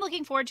 I'm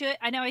looking forward to it.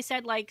 I know I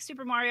said like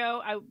Super Mario,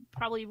 I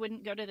probably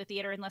wouldn't go to the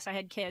theater unless I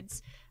had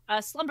kids.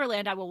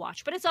 Slumberland I will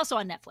watch, but it's also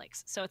on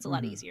Netflix, so it's a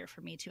lot easier for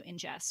me to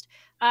ingest.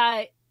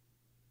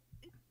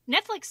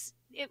 Netflix,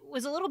 it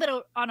was a little bit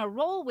on a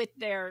roll with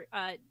their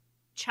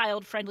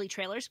child-friendly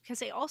trailers, because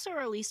they also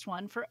released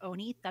one for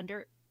Oni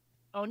Thunder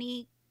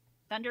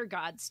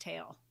God's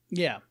Tale.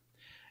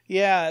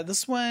 Yeah,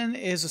 this one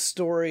is a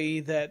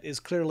story that is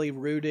clearly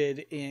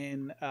rooted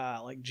in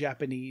like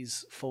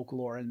Japanese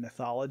folklore and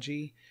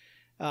mythology.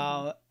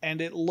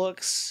 And it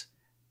looks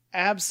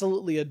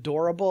absolutely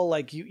adorable.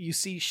 Like you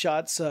see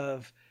shots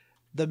of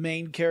the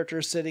main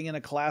character sitting in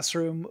a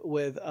classroom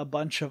with a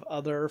bunch of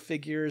other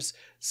figures,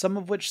 some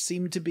of which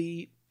seem to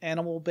be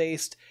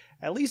animal-based.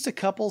 At least a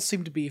couple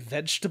seem to be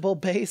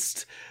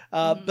vegetable-based,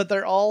 but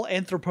they're all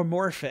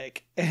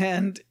anthropomorphic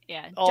and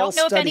don't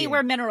know if any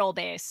were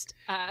mineral-based.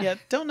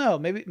 Don't know.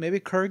 Maybe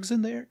Krog's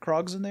in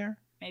there.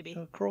 Maybe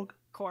Krog.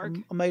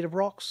 Korg, made of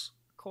rocks.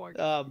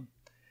 Korg.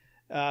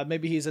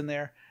 Maybe he's in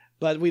there,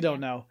 but we don't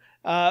know.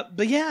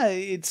 But yeah,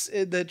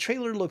 the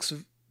trailer looks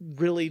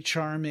really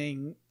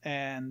charming,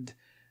 and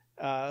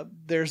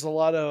there's a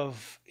lot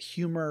of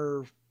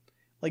humor,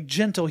 like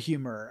gentle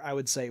humor, I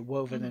would say,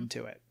 woven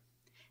into it.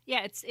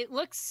 Yeah, it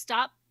looks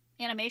stop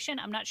animation.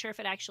 I'm not sure if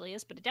it actually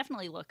is, but it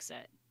definitely looks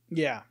it.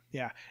 Yeah.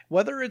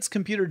 Whether it's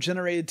computer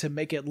generated to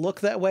make it look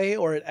that way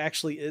or it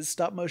actually is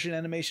stop motion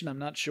animation, I'm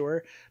not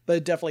sure, but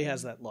it definitely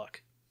has that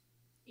look.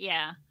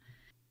 Yeah.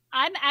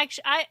 I'm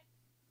actually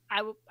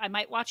I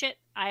might watch it.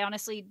 I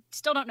honestly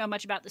still don't know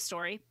much about the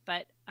story,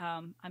 but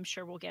I'm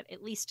sure we'll get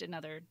at least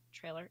another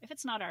trailer. If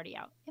it's not already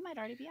out, it might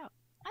already be out.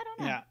 I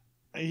don't know.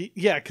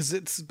 Yeah, because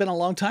it's been a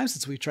long time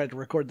since we tried to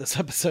record this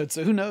episode,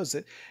 so who knows?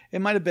 It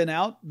might have been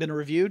out, been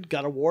reviewed,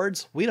 got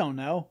awards. We don't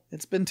know.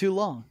 It's been too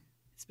long.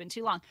 It's been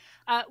too long.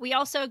 We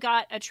also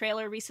got a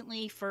trailer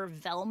recently for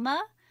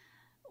Velma,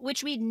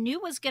 which we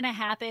knew was going to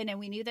happen, and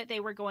we knew that they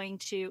were going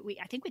to.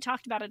 I think we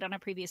talked about it on a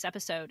previous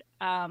episode.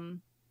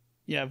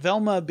 Yeah,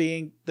 Velma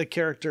being the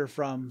character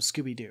from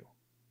Scooby-Doo.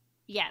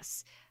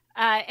 Yes,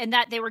 and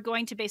that they were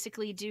going to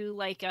basically do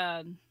like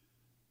a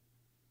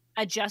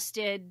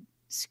adjusted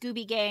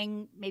Scooby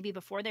Gang, maybe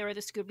before they were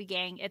the Scooby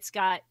Gang. It's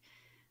got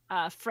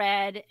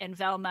Fred and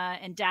Velma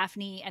and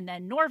Daphne, and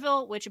then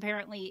Norville, which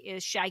apparently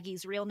is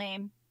Shaggy's real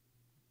name.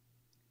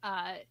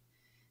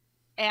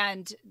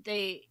 And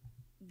they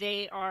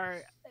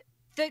are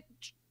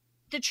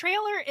the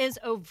trailer is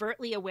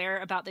overtly aware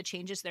about the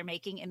changes they're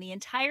making, and the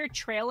entire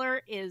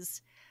trailer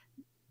is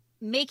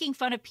making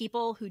fun of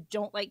people who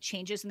don't like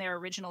changes in their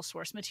original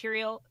source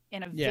material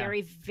in a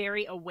very,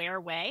 very aware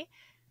way.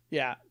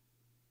 Yeah.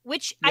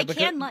 Which I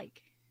can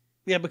like.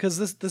 Yeah, because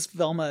this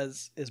Velma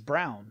is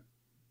brown.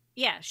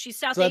 Yeah, she's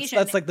South so Asian.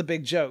 That's like the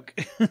big joke.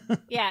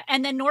 Yeah,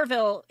 and then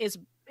Norville is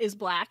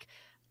black.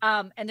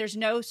 And there's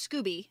no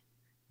Scooby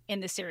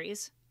in the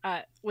series,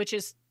 which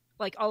is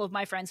like all of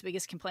my friends'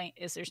 biggest complaint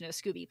is there's no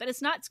Scooby. But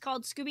it's not. It's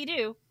called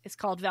Scooby-Doo. It's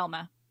called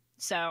Velma.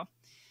 So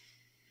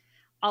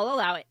I'll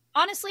allow it.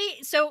 Honestly,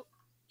 so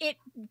it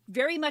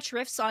very much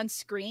riffs on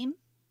Scream,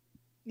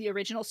 the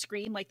original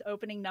Scream, like the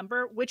opening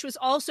number, which was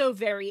also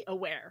very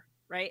aware,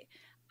 right?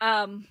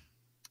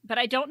 But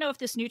I don't know if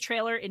this new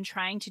trailer, in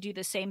trying to do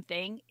the same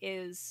thing,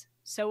 is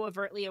so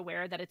overtly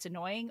aware that it's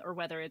annoying, or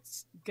whether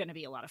it's going to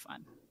be a lot of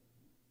fun.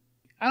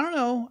 I don't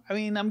know. I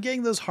mean, I'm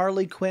getting those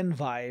Harley Quinn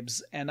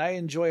vibes, and I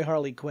enjoy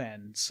Harley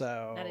Quinn,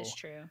 so... That is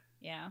true.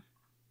 Yeah.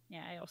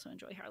 Yeah, I also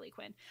enjoy Harley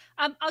Quinn.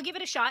 I'll give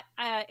it a shot.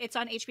 It's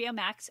on HBO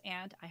Max,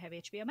 and I have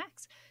HBO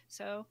Max.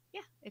 So,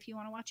 yeah, if you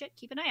want to watch it,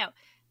 keep an eye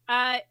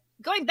out.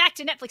 Going back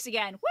to Netflix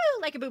again.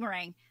 Woo! Like a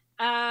boomerang.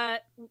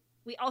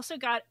 We also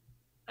got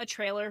a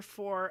trailer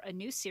for a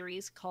new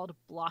series called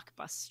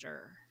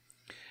Blockbuster.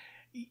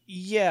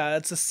 Yeah,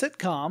 it's a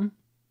sitcom,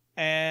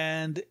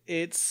 and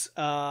it's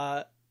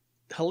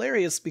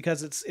hilarious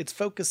because it's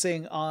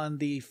focusing on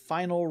the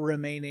final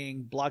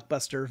remaining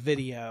Blockbuster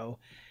video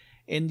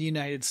in the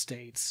United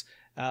States.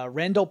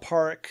 Randall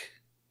Park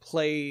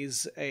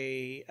plays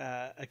a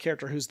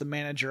character who's the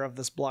manager of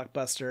this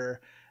Blockbuster.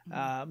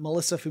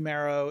 Melissa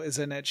Fumero is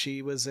in it.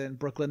 She was in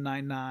Brooklyn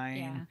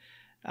Nine-Nine.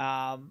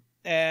 Yeah.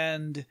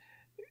 And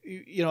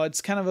you know,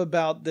 it's kind of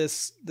about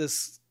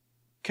this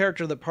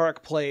character that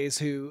Park plays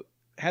who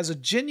has a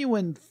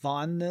genuine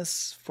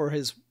fondness for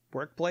his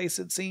workplace,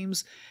 it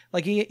seems.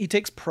 Like he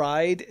takes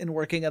pride in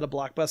working at a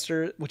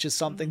Blockbuster, which is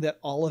something that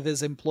all of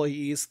his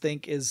employees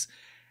think is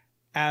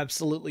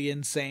absolutely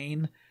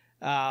insane.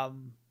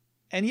 And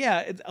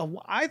yeah,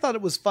 I thought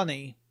it was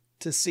funny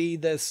to see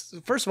this.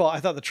 First of all, I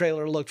thought the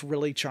trailer looked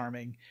really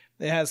charming.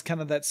 It has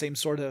kind of that same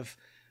sort of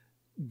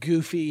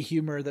goofy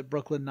humor that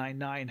Brooklyn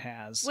Nine-Nine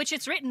has. Which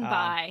it's written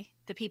by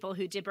the people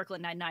who did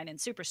Brooklyn Nine-Nine and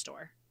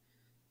Superstore.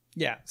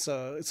 Yeah,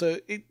 so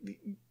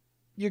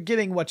you're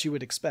getting what you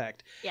would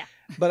expect. Yeah.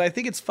 But I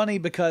think it's funny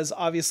because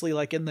obviously,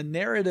 like in the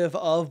narrative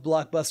of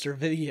Blockbuster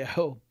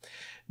Video,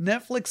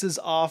 Netflix is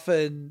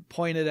often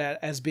pointed at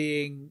as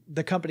being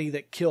the company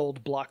that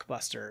killed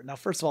Blockbuster. Now,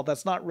 first of all,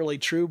 that's not really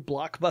true.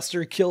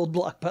 Blockbuster killed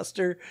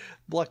Blockbuster.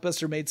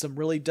 Blockbuster made some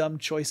really dumb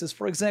choices.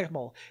 For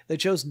example, they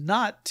chose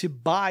not to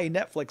buy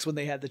Netflix when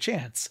they had the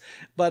chance.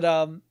 But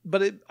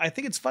I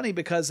think it's funny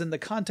because in the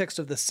context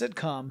of the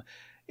sitcom,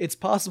 it's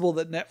possible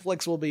that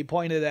Netflix will be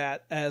pointed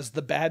at as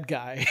the bad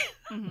guy.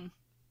 Mm-hmm.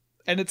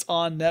 And it's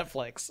on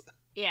Netflix.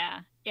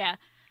 Yeah, yeah.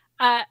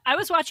 I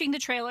was watching the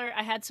trailer.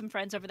 I had some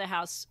friends over the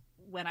house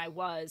when I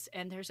was,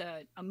 and there's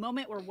a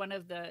moment where one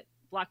of the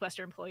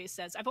Blockbuster employees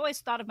says, "I've always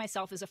thought of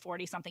myself as a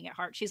 40-something at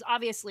heart." She's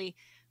obviously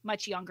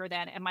much younger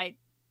than, and my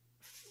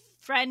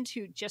friend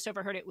who just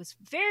overheard it was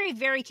very,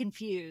 very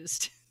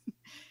confused.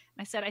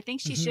 I said, "I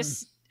think she's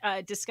just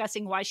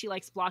discussing why she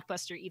likes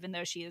Blockbuster, even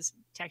though she is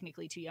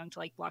technically too young to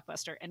like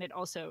Blockbuster," and it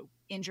also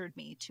injured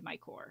me to my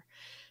core.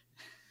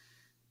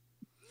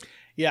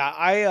 Yeah,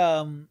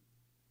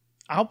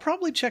 I'll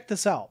probably check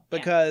this out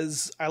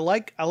because I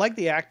like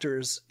the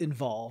actors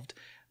involved.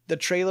 The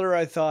trailer,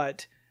 I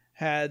thought,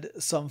 had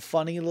some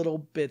funny little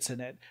bits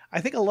in it. I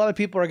think a lot of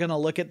people are going to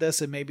look at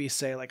this and maybe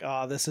say like,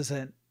 "Oh, this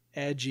isn't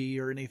edgy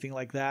or anything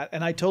like that."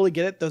 And I totally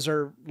get it. Those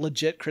are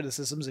legit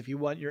criticisms. If you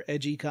want your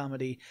edgy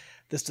comedy,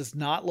 this does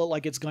not look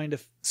like it's going to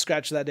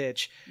scratch that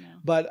itch. No.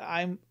 But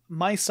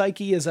my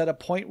psyche is at a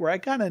point where I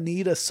kind of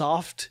need a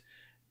soft,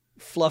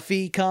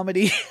 fluffy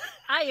comedy.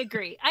 I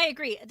agree.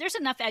 There's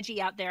enough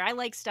edgy out there. I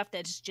like stuff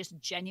that's just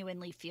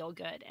genuinely feel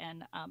good,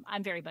 and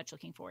I'm very much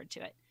looking forward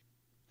to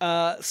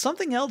it.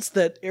 Something else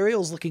that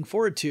Ariel's looking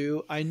forward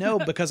to, I know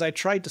because I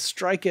tried to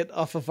strike it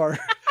off of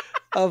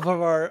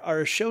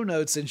our show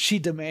notes, and she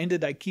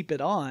demanded I keep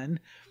it on,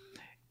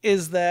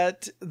 is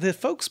that the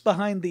folks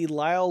behind the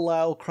Lyle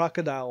Lyle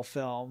Crocodile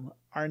film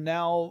are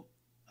now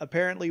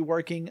apparently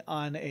working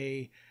on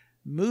a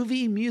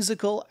movie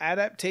musical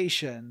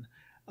adaptation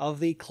of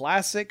the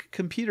classic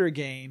computer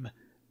game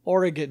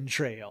Oregon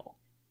Trail.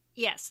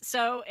 Yes.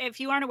 So if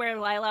you aren't aware,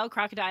 Lyle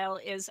Crocodile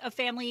is a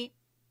family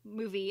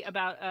movie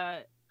about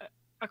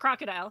a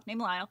crocodile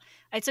named Lyle.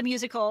 It's a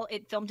musical.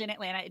 It filmed in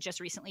Atlanta. It just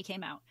recently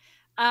came out.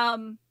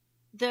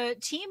 The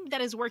team that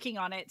is working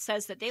on it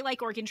says that they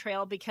like Oregon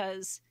Trail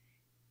because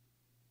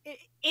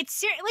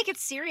it's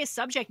serious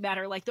subject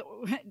matter. Like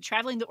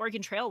traveling the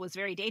Oregon Trail was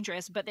very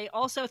dangerous, but they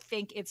also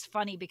think it's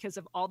funny because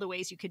of all the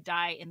ways you could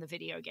die in the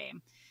video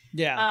game.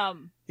 Yeah.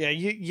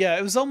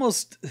 It was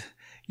almost,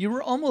 you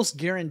were almost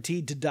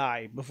guaranteed to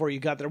die before you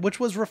got there, which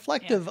was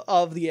reflective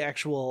of the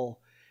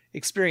actual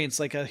experience.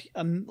 Like a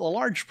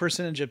large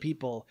percentage of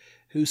people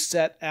who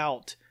set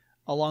out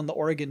along the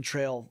Oregon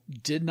Trail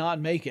did not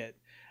make it.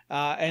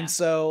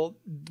 So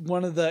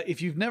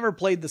if you've never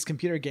played this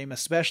computer game,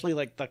 especially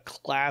like the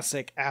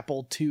classic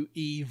Apple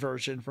IIe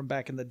version from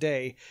back in the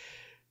day,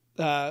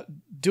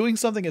 doing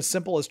something as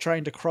simple as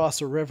trying to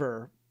cross a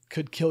river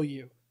could kill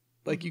you.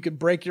 Like you could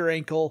break your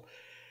ankle,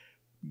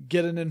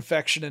 get an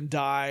infection and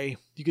die.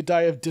 You could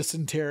die of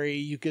dysentery.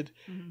 You could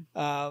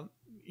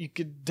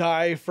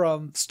die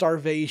from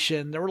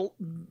starvation. There were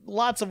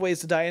lots of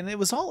ways to die. And it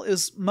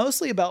was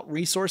mostly about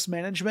resource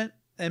management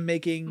and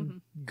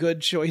making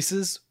good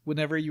choices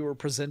whenever you were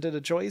presented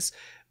a choice.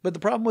 But the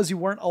problem was you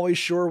weren't always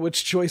sure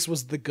which choice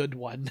was the good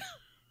one.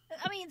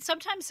 I mean,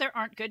 sometimes there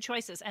aren't good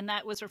choices, and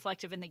that was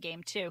reflective in the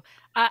game too.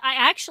 I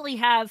actually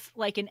have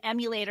like an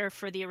emulator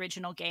for the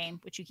original game,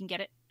 which you could get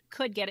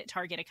at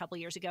Target a couple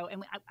years ago.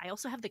 And I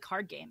also have the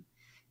card game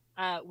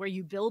where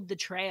you build the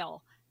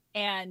trail.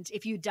 And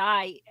if you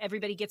die,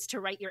 everybody gets to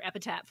write your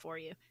epitaph for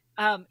you.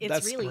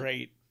 That's really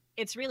great.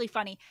 It's really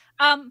funny.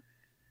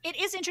 It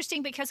is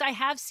interesting because I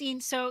have seen,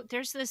 so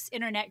there's this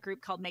internet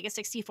group called Mega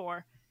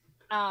 64.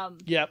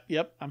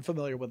 Yep. I'm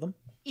familiar with them.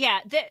 Yeah.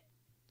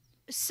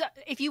 So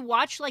if you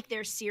watch like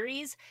their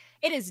series,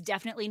 it is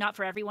definitely not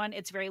for everyone.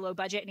 It's very low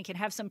budget and it can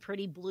have some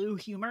pretty blue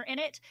humor in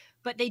it.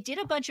 But they did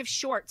a bunch of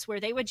shorts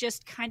where they would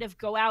just kind of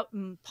go out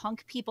and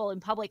punk people in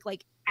public,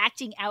 like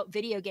acting out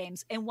video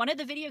games. And one of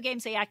the video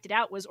games they acted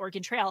out was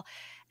Oregon Trail.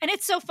 And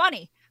it's so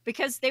funny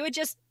because they would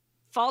just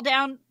fall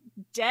down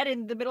dead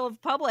in the middle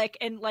of public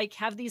and like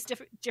have these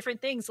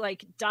different things,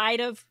 like died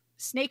of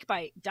snake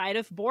bite, died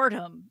of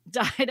boredom,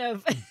 died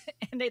of,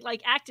 and they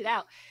like act it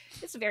out.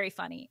 It's very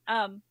funny.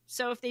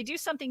 So if they do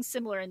something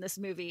similar in this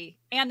movie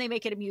and they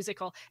make it a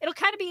musical, it'll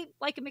kind of be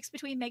like a mix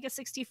between Mega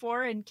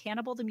 64 and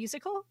Cannibal the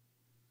Musical.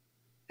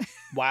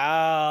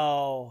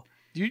 Wow.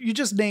 You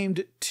just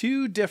named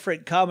two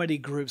different comedy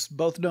groups,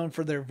 both known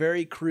for their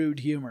very crude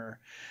humor.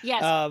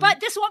 Yes,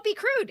 but this won't be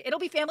crude. It'll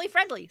be family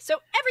friendly. So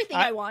everything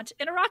I want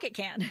in a rocket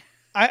can.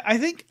 I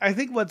think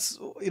what's,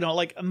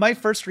 like my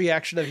first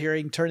reaction of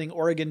hearing turning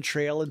Oregon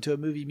Trail into a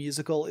movie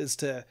musical is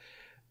to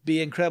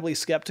be incredibly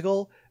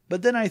skeptical.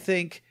 But then I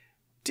think,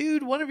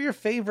 dude, one of your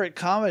favorite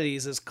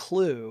comedies is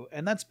Clue,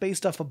 and that's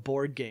based off a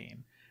board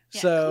game.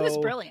 Yeah, so Clue is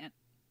brilliant.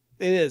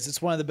 It is.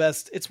 It's one of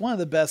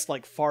the best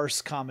like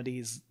farce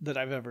comedies that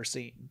I've ever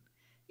seen.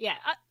 Yeah.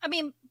 I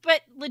mean,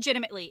 but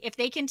legitimately, if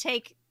they can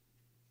take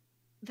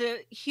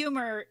the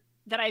humor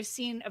that I've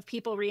seen of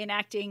people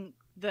reenacting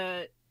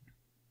the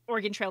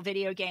Oregon Trail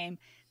video game,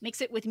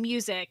 mix it with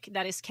music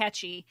that is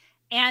catchy,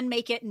 and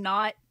make it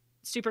not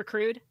super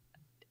crude,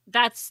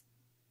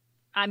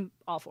 I'm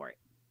all for it.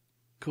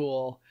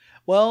 Cool.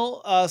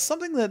 Well,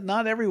 something that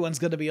not everyone's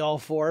going to be all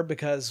for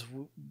because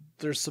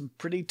there's some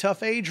pretty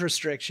tough age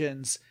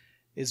restrictions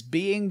is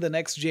being the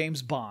next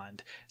James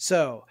Bond.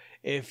 So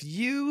if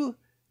you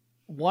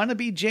want to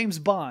be James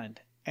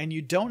Bond and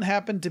you don't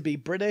happen to be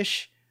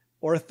British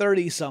or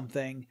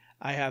 30-something,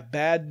 I have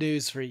bad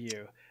news for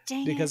you.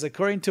 Dang because it.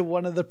 According to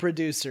one of the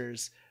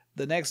producers,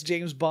 the next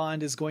James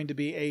Bond is going to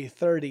be a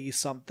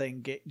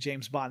 30-something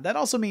James Bond. That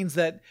also means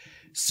that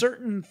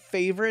certain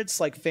favorites,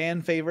 like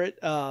fan favorite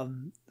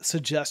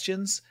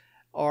suggestions,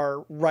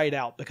 are right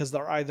out because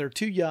they're either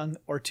too young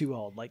or too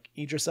old. Like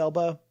Idris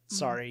Elba,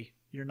 sorry,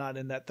 you're not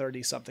in that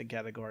 30-something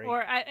category.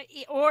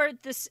 Or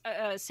this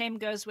same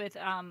goes with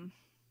I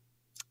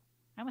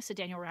almost said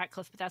Daniel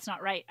Radcliffe, but that's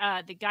not right.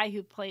 The guy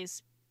who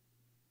plays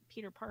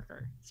Peter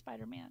Parker,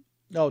 Spider-Man.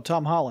 Oh,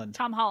 Tom Holland.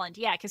 Tom Holland,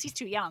 yeah, because he's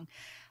too young.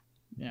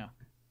 Yeah.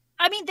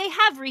 I mean, they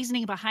have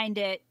reasoning behind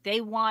it.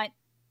 They want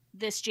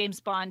this James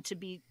Bond to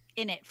be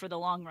in it for the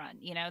long run.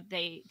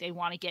 They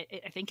want to get,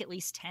 I think, at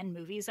least 10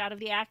 movies out of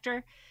the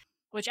actor,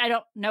 which I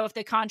don't know if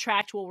the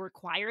contract will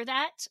require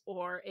that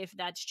or if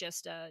that's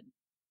just a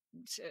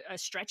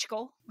stretch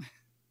goal.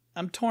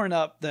 I'm torn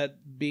up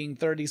that being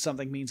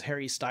 30-something means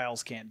Harry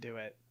Styles can't do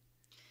it.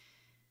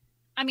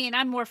 I mean,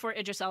 I'm more for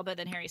Idris Elba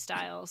than Harry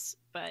Styles,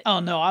 but... Oh,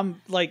 no, I'm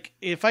like,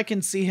 if I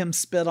can see him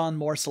spit on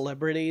more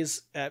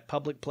celebrities at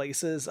public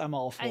places, I'm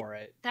all for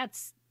it.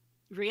 That's...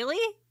 Really?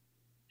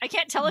 I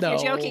can't tell if you're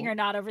joking or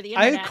not over the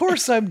internet. Of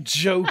course I'm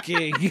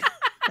joking.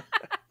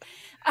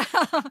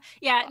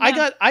 Yeah.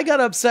 No. I got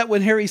upset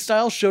when Harry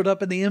Styles showed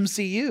up in the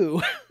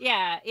MCU.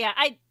 Yeah.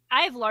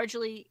 I've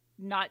largely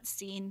not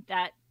seen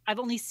that. I've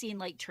only seen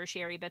like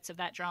tertiary bits of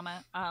that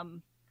drama.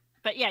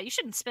 But yeah, you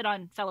shouldn't spit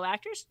on fellow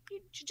actors. You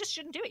just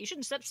shouldn't do it. You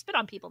shouldn't spit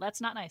on people.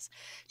 That's not nice.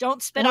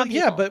 Don't spit on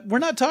people. Yeah, but we're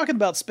not talking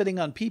about spitting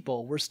on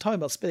people. We're talking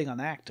about spitting on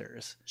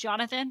actors.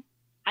 Jonathan,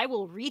 I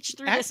will reach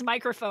through this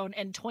microphone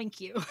and twink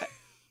you.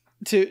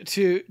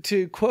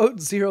 To quote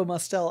Zero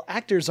Mostel,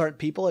 actors aren't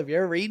people. Have you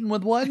ever eaten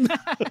with one?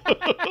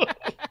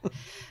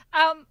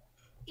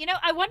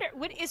 I wonder,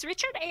 is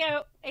Richard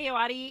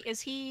Ayoade,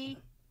 is he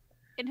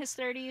in his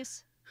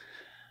 30s?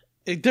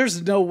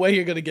 There's no way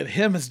you're going to get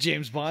him as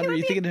James Bond. Are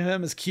you thinking of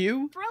him as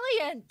Q?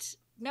 Brilliant.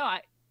 No,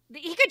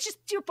 he could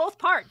just do both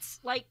parts.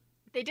 Like,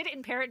 they did it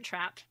in Parent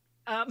Trap.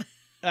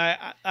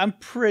 I'm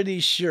pretty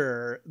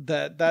sure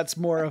that's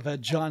more of a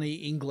Johnny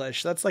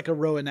English. That's like a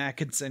Rowan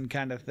Atkinson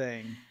kind of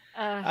thing.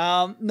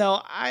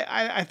 No,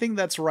 I think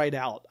that's right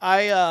out.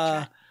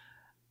 I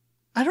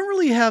don't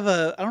really have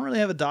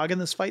a dog in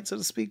this fight, so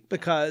to speak,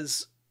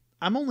 because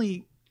I've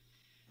only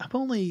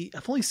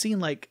seen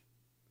like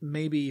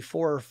maybe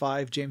 4 or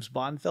 5 James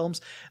Bond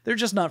films. They're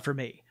just not for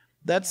me.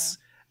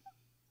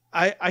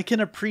 I can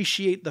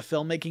appreciate the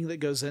filmmaking that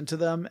goes into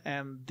them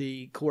and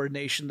the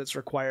coordination that's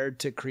required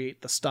to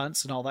create the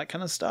stunts and all that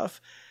kind of stuff.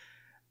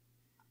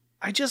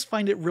 I just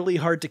find it really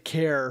hard to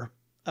care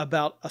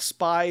about a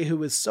spy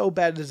who is so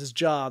bad at his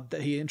job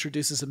that he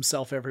introduces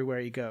himself everywhere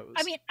he goes.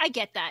 I mean, I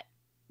get that.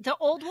 The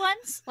old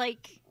ones,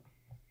 like,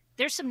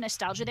 there's some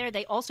nostalgia there.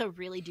 They also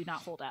really do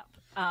not hold up.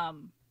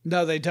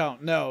 No, they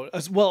don't. No.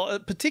 Well,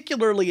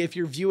 particularly if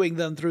you're viewing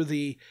them through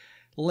the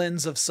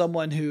lens of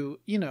someone who,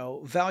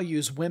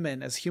 values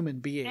women as human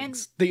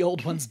beings. The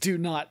old ones do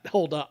not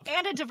hold up.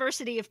 And a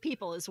diversity of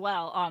people as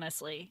well,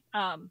 honestly.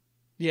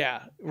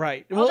 Yeah,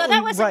 right. Although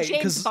that wasn't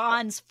James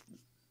Bond's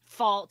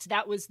fault.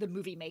 That was the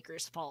movie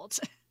maker's fault.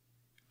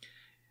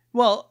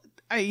 Well,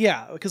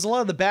 because a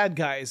lot of the bad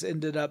guys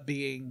ended up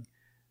being...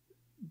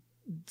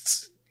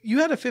 You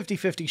had a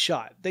 50-50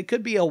 shot. They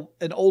could be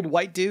an old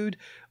white dude,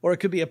 or it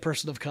could be a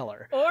person of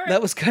color. Or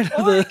that was kind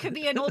of it could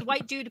be an old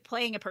white dude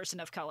playing a person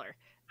of color.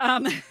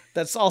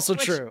 That's also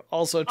true.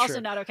 Also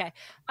not okay.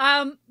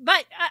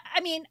 But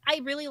I mean,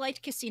 I really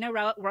liked Casino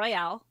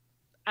Royale,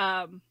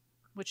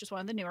 which is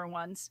one of the newer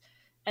ones.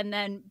 And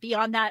then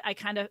beyond that,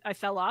 I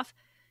fell off.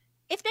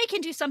 If they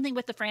can do something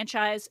with the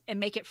franchise and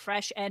make it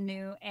fresh and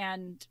new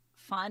and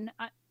fun,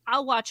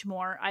 I'll watch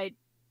more. I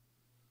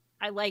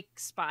like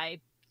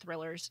spy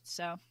thrillers,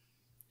 so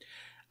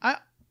I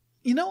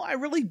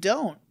really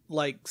don't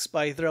like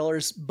spy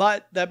thrillers,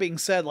 but that being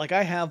said, like,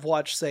 I have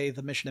watched, say,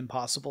 the Mission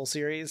Impossible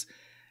series,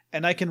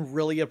 and I can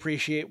really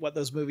appreciate what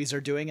those movies are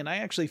doing, and I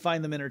actually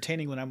find them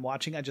entertaining when I'm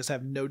watching. I just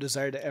have no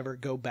desire to ever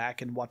go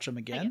back and watch them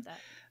again. I get that.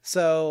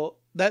 So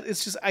that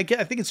it's just I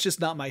think it's just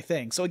not my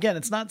thing. So again,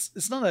 it's not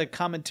a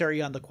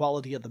commentary on the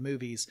quality of the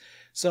movies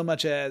so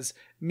much as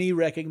me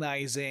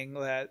recognizing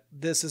that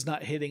this is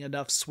not hitting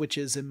enough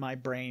switches in my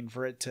brain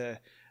for it to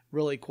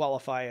really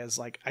qualify as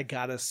like, I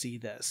gotta see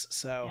this.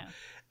 So,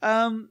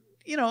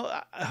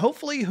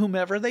 hopefully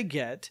whomever they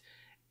get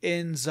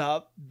ends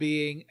up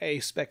being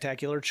a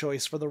spectacular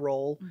choice for the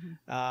role.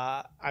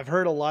 Mm-hmm. I've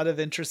heard a lot of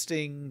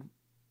interesting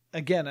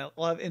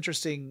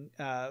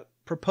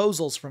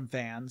proposals from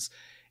fans,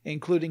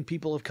 including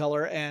people of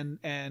color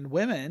and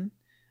women,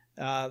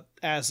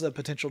 as a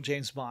potential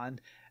James Bond.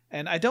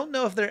 And I don't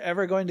know if they're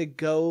ever going to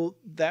go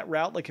that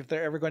route. Like if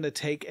they're ever going to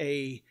take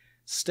a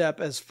step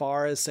as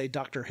far as, say,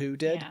 Doctor Who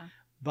did,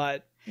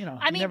 but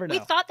I mean, never know. We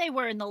thought they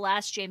were in the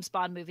last James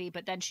Bond movie,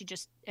 but then she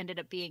just ended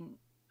up being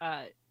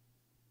a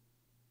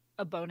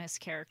bonus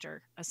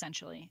character,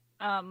 essentially.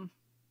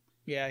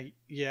 Yeah,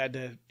 you had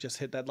to just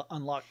hit that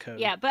unlock code.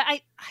 Yeah, but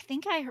I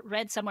think I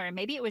read somewhere,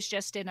 maybe it was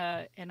just in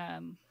a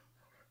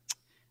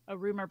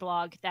rumor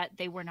blog, that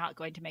they were not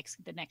going to make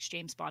the next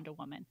James Bond a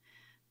woman.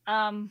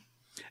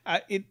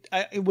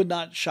 It would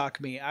not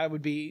shock me. I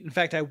would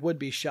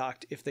be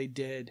shocked if they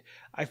did.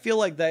 I feel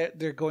like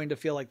they're going to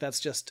feel like that's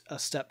just a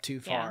step too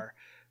far. Yeah.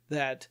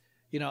 That,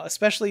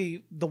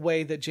 especially the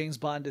way that James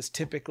Bond is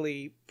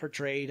typically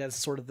portrayed as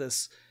sort of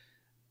this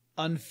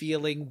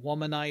unfeeling,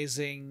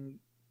 womanizing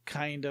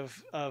kind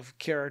of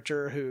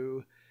character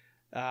who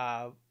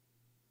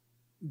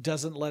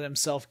doesn't let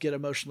himself get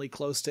emotionally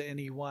close to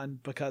anyone,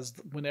 because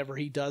whenever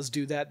he does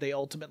do that, they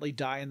ultimately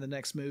die in the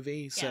next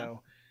movie.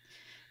 So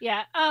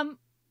yeah.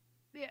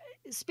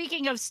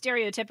 Speaking of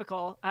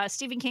stereotypical,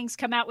 Stephen King's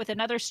come out with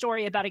another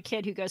story about a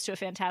kid who goes to a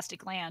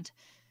fantastic land.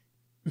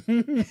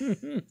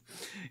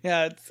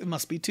 Yeah, it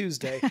must be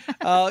Tuesday.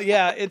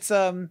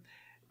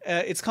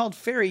 It's called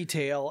Fairy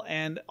Tale,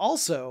 and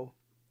also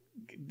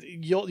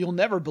you'll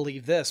never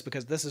believe this,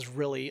 because this is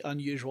really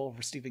unusual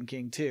for Stephen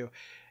King too.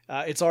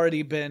 It's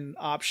already been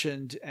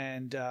optioned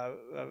and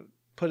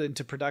put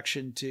into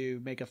production to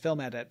make a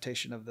film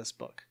adaptation of this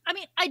book. I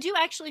mean, I do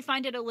actually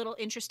find it a little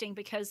interesting,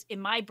 because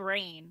in my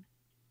brain,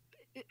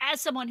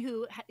 as someone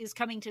who is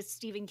coming to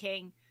Stephen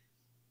King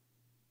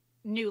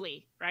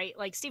newly, right?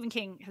 Like, Stephen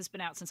King has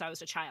been out since I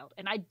was a child,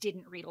 and I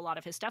didn't read a lot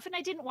of his stuff, and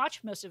I didn't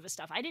watch most of his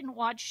stuff. I didn't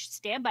watch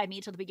Stand By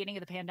Me till the beginning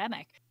of the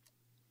pandemic.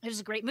 It was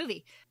a great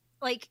movie.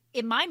 Like,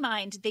 in my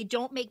mind, they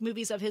don't make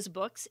movies of his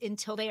books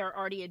until they are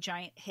already a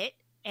giant hit.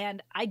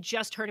 and I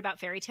just heard about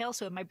Fairy Tale,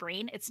 so in my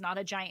brain it's not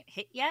a giant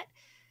hit yet.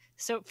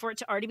 So for it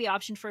to already be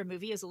optioned for a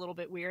movie is a little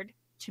bit weird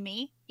to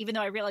me, even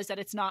though I realize that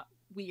it's not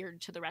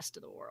weird to the rest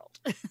of the world.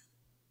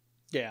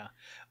 Yeah.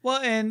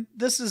 Well, and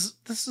this is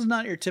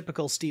not your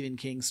typical Stephen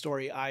King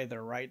story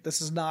either, right? This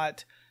is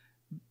not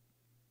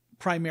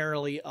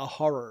primarily a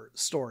horror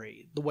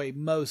story the way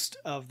most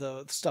of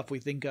the stuff we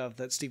think of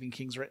that Stephen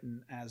King's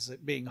written as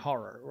it being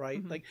horror,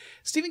 right? Like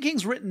Stephen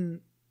King's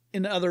written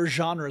in other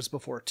genres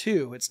before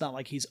too. It's not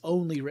like he's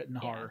only written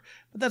horror,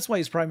 but that's what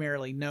he's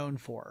primarily known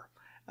for.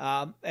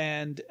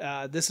 And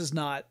this is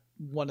not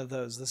one of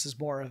those. This is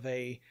more of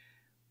a,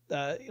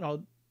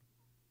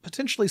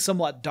 potentially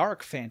somewhat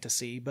dark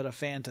fantasy, but a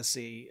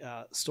fantasy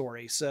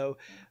story. So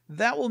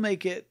that will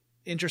make it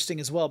interesting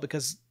as well,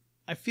 because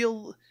I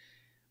feel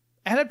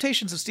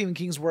adaptations of Stephen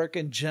King's work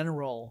in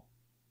general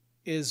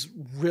is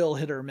real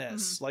hit or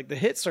miss. Like the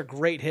hits are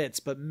great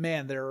hits, but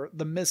man,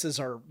 the misses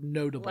are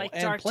notable, like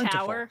and Dark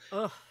plentiful. Tower.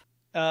 Ugh.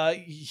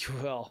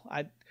 Well,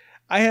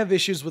 I have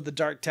issues with the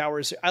Dark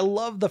Tower. I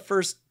love the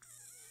first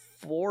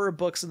 4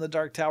 books in the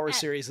Dark Tower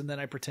series, and then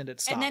I pretend it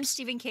stops. And then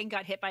Stephen King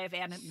got hit by a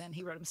van, and then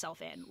he wrote himself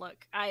in.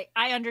 Look, I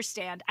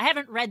understand. I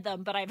haven't read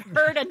them, but I've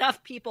heard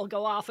enough people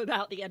go off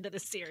about the end of the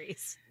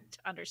series to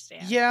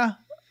understand. Yeah,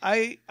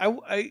 I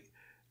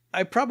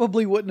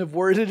probably wouldn't have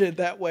worded it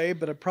that way,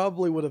 but I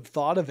probably would have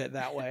thought of it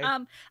that way.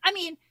 I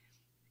mean,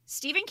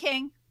 Stephen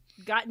King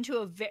got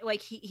into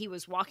he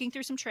was walking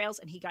through some trails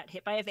and he got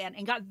hit by a van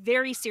and got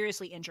very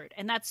seriously injured,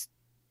 and that's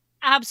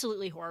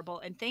absolutely horrible.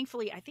 And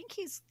thankfully, I think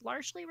he's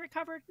largely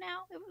recovered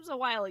now. It was a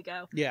while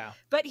ago. Yeah,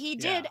 but he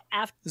did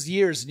after. It was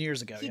years and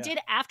years ago. He did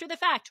after the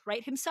fact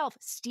write himself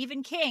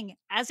Stephen King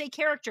as a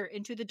character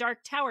into the Dark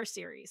Tower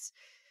series,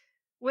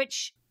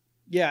 which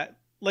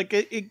like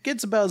it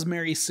gets about as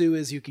Mary Sue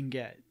as you can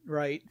get,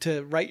 right?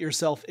 To write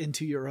yourself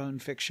into your own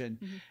fiction.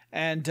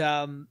 And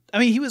I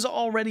mean, he was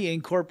already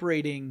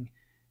incorporating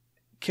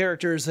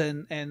characters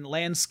and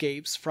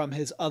landscapes from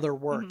his other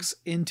works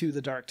into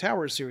the Dark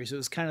Tower series. It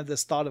was kind of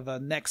this thought of a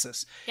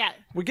nexus. Yeah.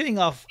 We're getting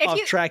off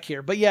track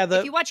here, but yeah,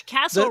 if you watch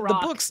Castle Rock,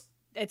 the books,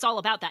 it's all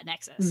about that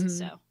nexus.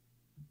 So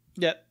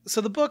yeah. So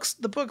the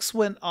books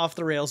went off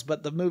the rails,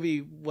 but the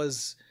movie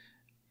was,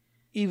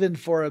 even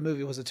for a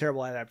movie, was a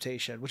terrible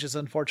adaptation, which is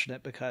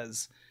unfortunate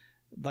because,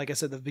 like I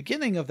said, the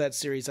beginning of that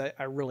series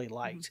I really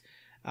liked.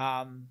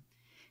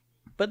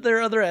 But there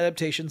are other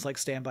adaptations like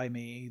Stand By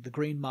Me, The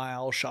Green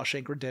Mile,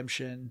 Shawshank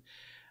Redemption.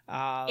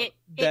 It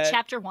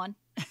Chapter 1.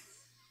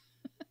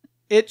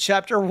 It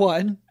Chapter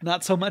 1,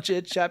 not so much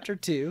It Chapter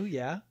 2.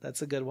 Yeah,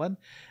 that's a good one.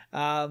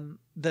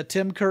 The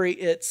Tim Curry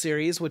It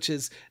series, which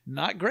is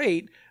not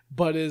great,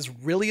 but is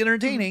really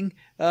entertaining.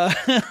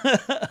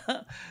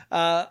 I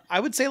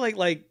would say like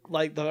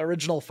the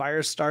original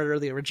Firestarter,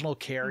 the original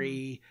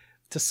Carrie,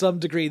 to some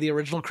degree the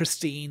original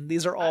Christine.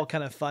 These are all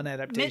kind of fun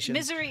adaptations.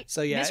 Misery.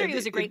 So yeah, Misery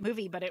was a great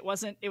movie, but it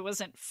wasn't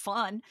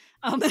fun.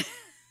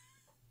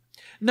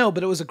 No,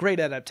 but it was a great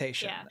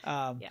adaptation.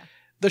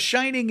 The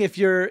Shining, if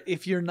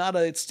you're not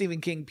a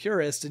Stephen King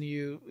purist and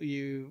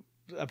I'm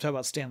talking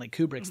about Stanley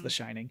Kubrick's The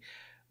Shining,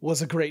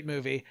 was a great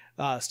movie.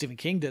 Stephen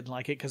King didn't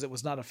like it because it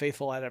was not a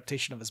faithful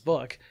adaptation of his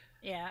book.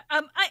 Yeah.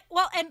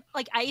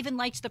 I even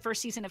liked the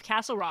first season of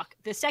Castle Rock.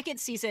 The second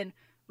season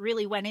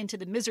really went into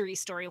the Misery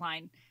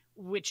storyline,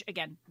 which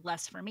again,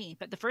 less for me.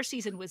 But the first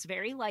season was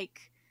very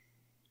like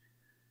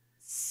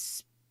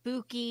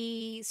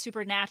spooky,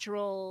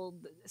 supernatural,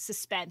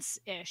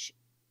 suspense-ish.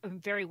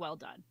 Very well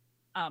done.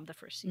 The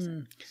first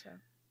season.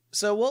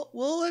 So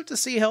we'll have to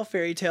see how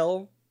Fairy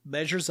Tale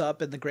measures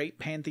up in the great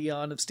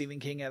pantheon of Stephen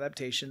King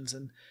adaptations,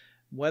 and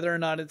whether or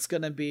not it's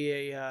going to be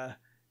a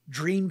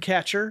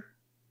Dreamcatcher,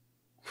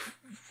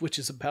 which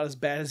is about as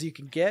bad as you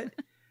can get,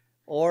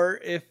 or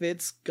if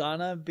it's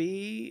gonna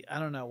be, I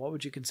don't know, what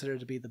would you consider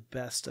to be the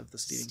best of the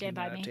Stephen King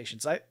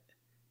adaptations?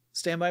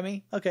 Stand By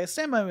Me. Okay,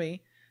 Stand By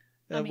Me,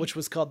 which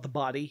was called The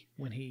Body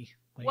when he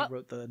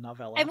wrote the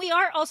novella. And we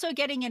are also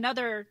getting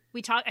another,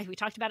 we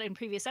talked about it in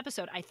previous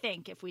episode, I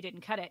think, if we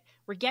didn't cut it.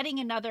 We're getting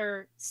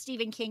another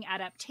Stephen King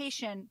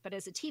adaptation, but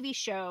as a TV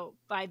show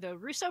by the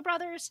Russo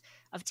brothers,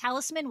 of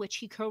Talisman, which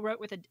he co-wrote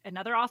with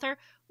another author,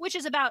 which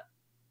is about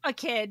a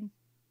kid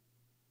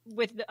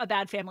with a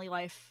bad family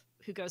life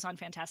who goes on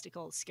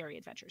fantastical, scary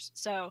adventures.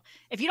 So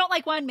if you don't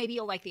like one, maybe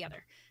you'll like the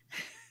other.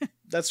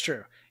 That's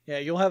true. Yeah,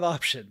 you'll have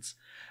options.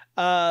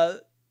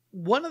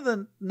 One of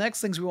the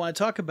next things we want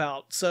to talk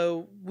about,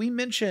 so we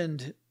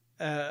mentioned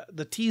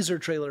the teaser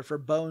trailer for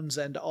Bones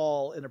and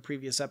All in a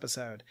previous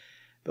episode,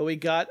 but we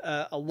got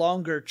a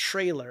longer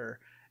trailer,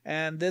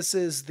 and this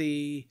is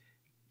the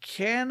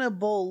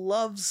Cannibal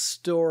Love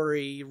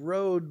Story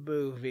road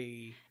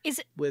movie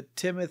with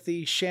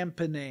Timothy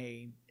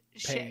Chalamet.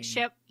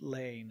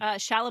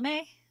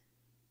 Chalamet?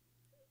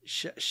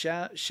 Chalamet.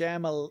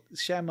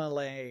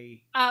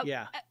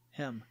 Yeah,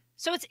 him.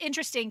 So it's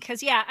interesting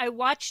because, I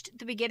watched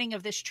the beginning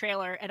of this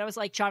trailer and I was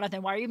like,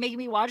 Jonathan, why are you making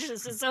me watch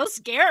this? It's so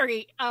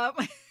scary. I'm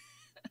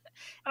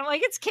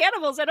like, it's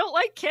cannibals. I don't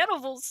like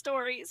cannibal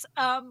stories.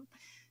 And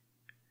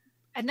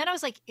then I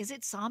was like, is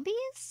it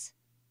zombies?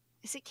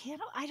 Is it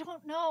cannibal? I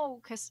don't know,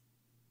 because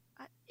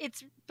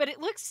but it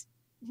looks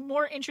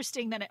more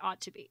interesting than it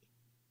ought to be.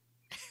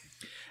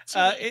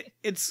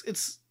 It's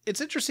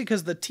interesting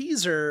because the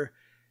teaser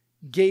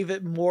gave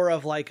it more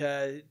of like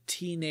a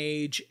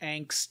teenage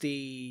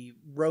angsty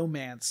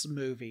romance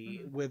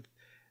movie with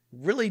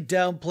really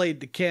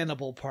downplayed the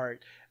cannibal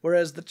part,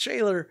 whereas the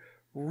trailer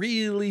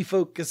really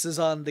focuses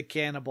on the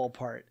cannibal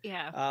part.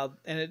 Yeah.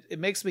 And it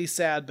makes me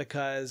sad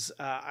because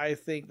I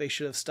think they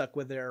should have stuck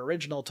with their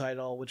original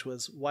title, which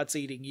was What's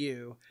Eating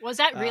You. Was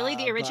that really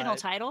the original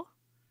title?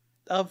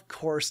 Of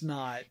course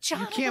not.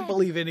 Jonathan, you can't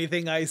believe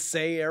anything I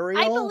say, Ariel.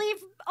 I believe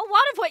a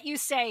lot of what you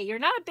say. You're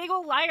not a big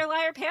old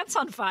liar, pants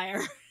on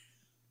fire.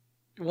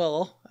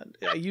 Well,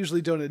 I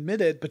usually don't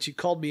admit it, but you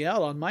called me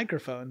out on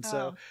microphone.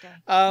 So,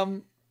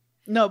 okay.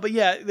 No, but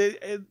yeah,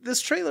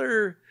 this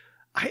trailer,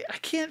 I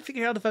can't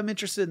figure out if I'm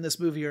interested in this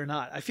movie or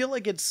not. I feel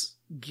like it's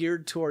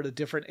geared toward a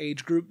different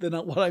age group than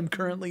what I'm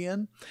currently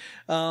in.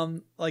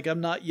 Like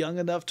I'm not young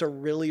enough to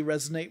really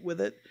resonate with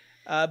it.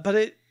 But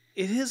it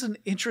is an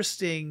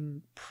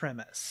interesting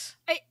premise.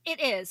 It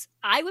is.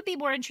 I would be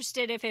more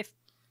interested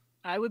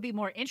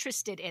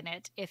in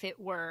it if it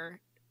were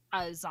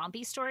a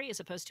zombie story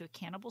as opposed to a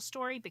cannibal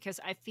story, because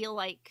I feel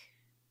like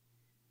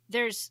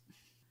there's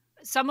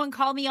someone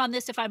call me on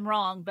this if I'm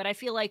wrong, but I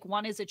feel like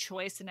one is a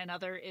choice and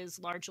another is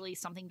largely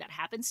something that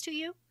happens to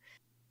you.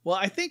 Well,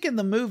 I think in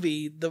the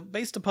movie,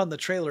 based upon the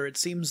trailer, it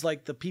seems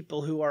like the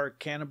people who are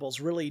cannibals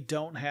really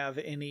don't have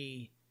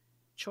any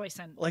choice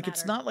in like matter.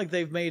 It's not like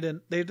they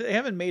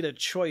haven't made a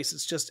choice.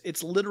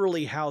 It's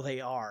literally how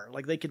they are.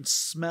 Like they can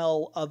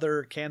smell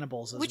other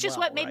cannibals which is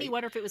what made me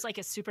wonder if it was like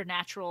a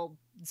supernatural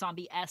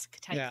zombie-esque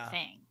type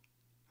thing.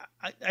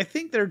 I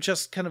think they're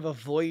just kind of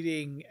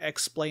avoiding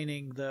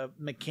explaining the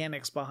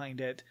mechanics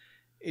behind it.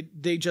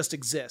 They just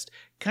exist.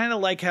 Kind of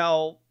like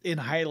how in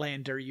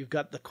Highlander you've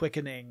got the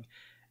quickening.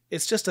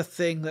 It's just a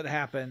thing that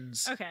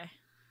happens. Okay.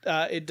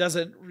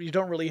 You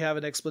don't really have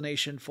an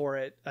explanation for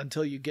it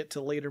until you get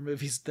to later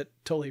movies that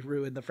totally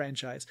ruin the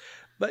franchise.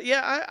 But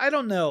yeah, I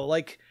don't know.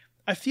 Like,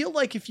 I feel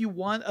like if you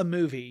want a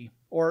movie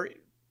or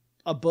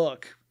a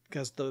book,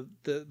 because the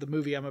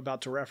movie I'm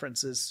about to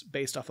reference is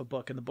based off a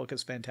book and the book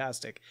is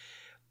fantastic.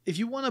 If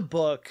you want a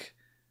book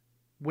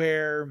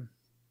where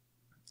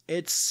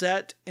it's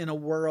set in a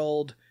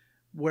world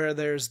where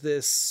there's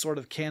this sort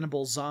of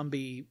cannibal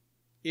zombie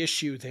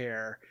issue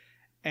there,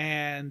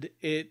 and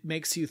it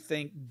makes you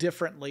think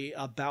differently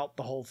about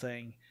the whole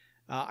thing,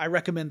 I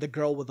recommend The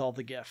Girl with All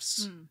the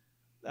Gifts.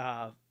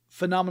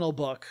 Phenomenal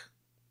book.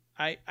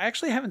 I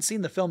actually haven't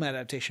seen the film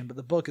adaptation, but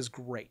the book is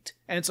great,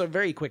 and it's a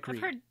very quick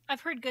read.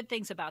 I've heard good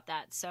things about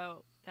that,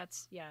 so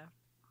that's I'll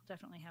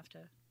definitely have to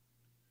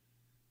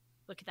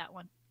look at that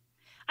one.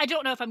 I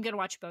don't know if I'm going to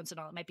watch Bones and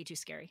All. It might be too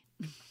scary.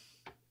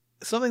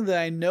 Something that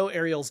I know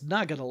Ariel's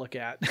not going to look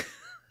at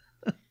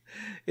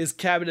is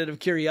Cabinet of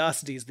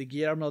Curiosities, the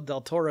Guillermo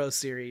del Toro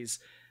series,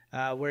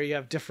 where you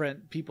have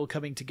different people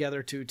coming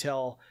together to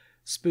tell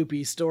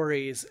spoopy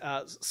stories,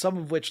 some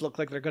of which look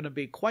like they're going to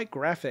be quite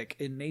graphic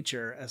in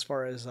nature as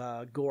far as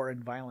gore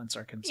and violence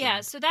are concerned.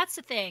 Yeah, so that's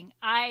the thing.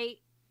 I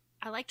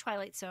like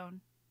Twilight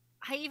Zone.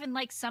 I even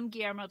like some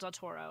Guillermo del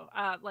Toro.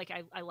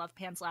 I love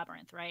Pan's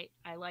Labyrinth, right?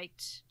 I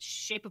liked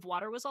Shape of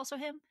Water was also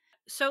him.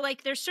 So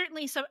like there's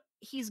certainly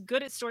he's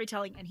good at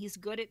storytelling and he's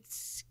good at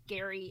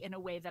scary in a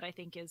way that I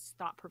think is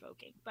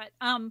thought-provoking. But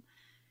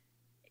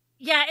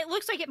yeah, it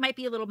looks like it might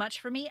be a little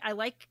much for me. I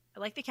like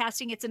the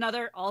casting. It's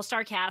another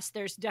all-star cast.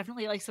 There's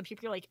definitely like some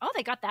people are like, "Oh,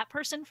 they got that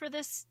person for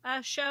this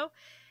show."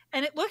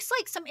 And it looks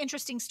like some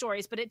interesting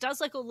stories, but it does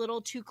look a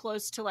little too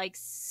close to like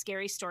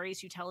scary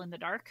stories you tell in the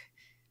dark.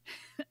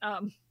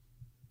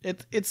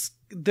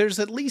 There's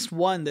at least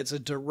one that's a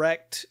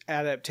direct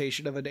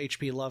adaptation of an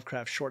H.P.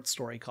 Lovecraft short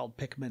story called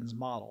Pickman's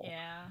Model.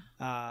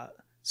 Yeah.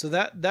 So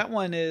that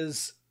one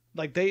is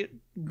like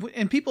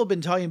people have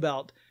been talking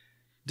about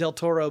Del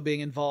Toro being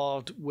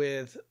involved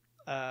with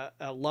a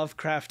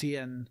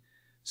Lovecraftian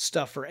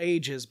stuff for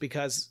ages,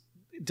 because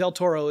Del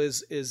Toro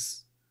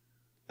is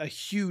a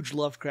huge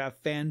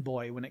Lovecraft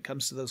fanboy when it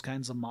comes to those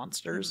kinds of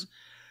monsters.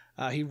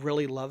 Mm-hmm. He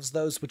really loves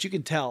those, but you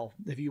can tell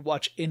if you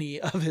watch any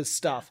of his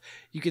stuff,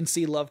 you can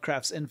see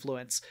Lovecraft's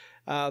influence.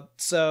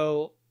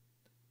 So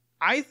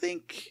I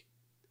think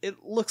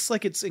it looks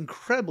like it's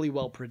incredibly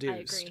well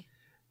produced.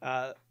 I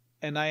agree.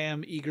 And I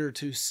am eager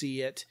to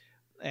see it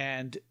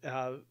and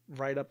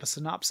write up a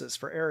synopsis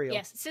for Ariel.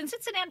 Yes, since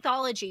it's an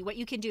anthology, what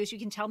you can do is you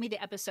can tell me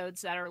the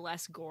episodes that are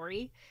less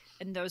gory,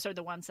 and those are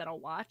the ones that I'll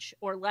watch,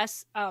 or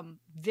less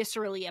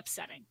viscerally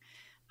upsetting.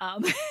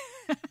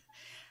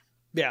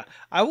 Yeah,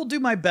 I will do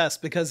my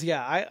best because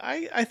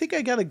I think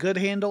I got a good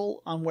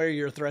handle on where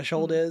your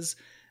threshold is,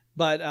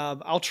 but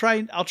I'll try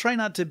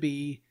not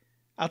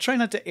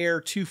to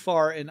err too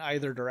far in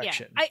either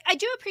direction. Yeah. I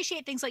do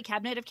appreciate things like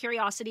Cabinet of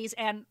Curiosities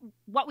and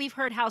what we've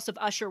heard House of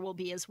Usher will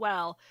be as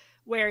well,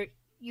 where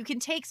you can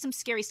take some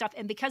scary stuff,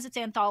 and because it's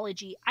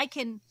anthology, I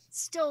can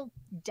still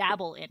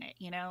dabble in it.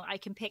 You know, I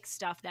can pick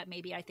stuff that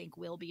maybe I think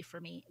will be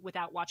for me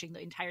without watching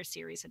the entire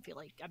series and feel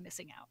like I'm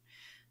missing out.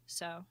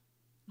 So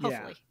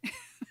hopefully. Yeah.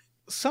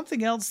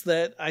 something else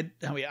that I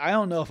mean, I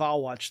don't know if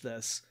I'll watch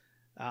this,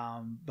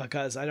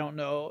 because I don't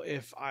know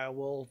if I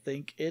will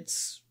think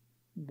it's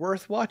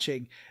worth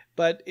watching,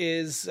 but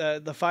is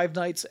the Five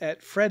Nights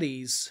at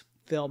Freddy's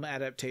film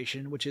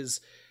adaptation, which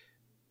is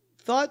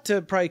thought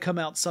to probably come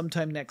out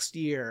sometime next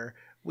year.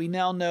 We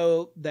now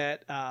know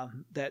that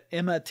that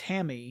Emma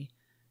Tammy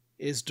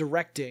is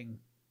directing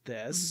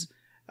this.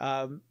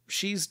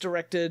 She's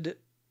directed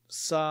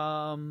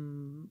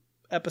some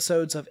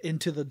episodes of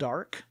Into the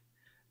Dark,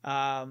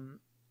 and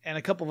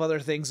a couple of other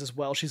things as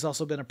well. She's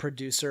also been a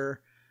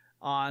producer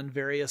on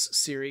various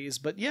series.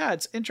 But yeah,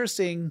 it's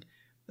interesting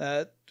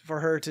for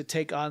her to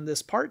take on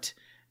this part,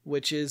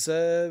 which is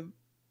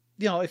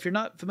you know, if you're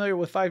not familiar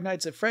with Five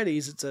Nights at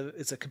Freddy's,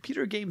 it's a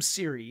computer game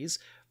series,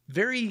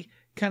 very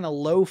kind of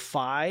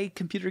lo-fi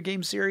computer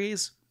game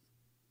series,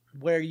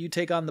 where you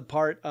take on the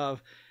part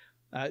of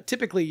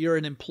typically you're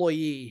an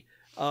employee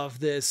of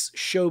this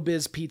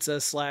Showbiz Pizza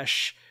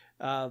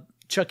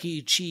 / Chuck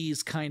E.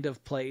 Cheese kind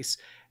of place,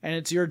 and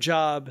it's your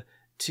job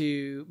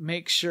to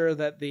make sure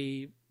that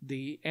the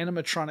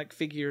animatronic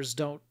figures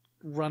don't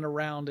run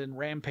around and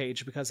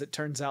rampage, because it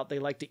turns out they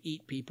like to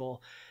eat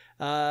people.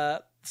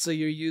 So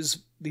you use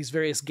these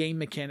various game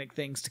mechanic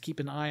things to keep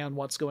an eye on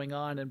what's going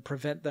on and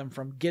prevent them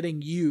from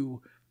getting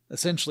you,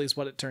 essentially is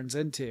what it turns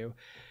into.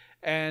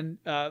 And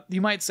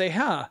you might say,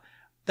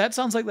 that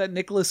sounds like that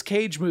Nicolas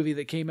Cage movie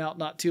that came out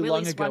not too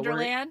long ago.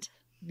 Wonderland?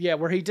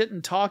 Where he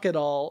didn't talk at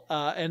all.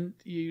 And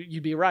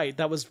you'd be right.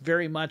 That was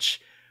very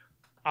much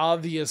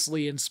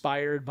obviously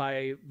inspired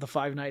by the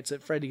Five Nights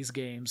at Freddy's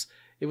games.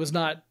 It was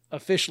not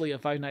officially a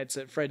Five Nights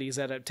at Freddy's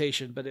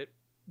adaptation, but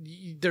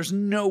there's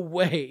no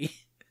way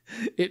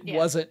it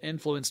wasn't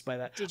influenced by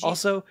that.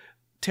 Also,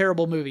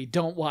 terrible movie.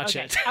 Don't watch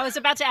it. I was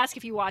about to ask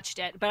if you watched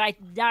it, but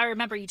I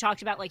remember you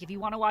talked about, like, if you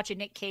want to watch a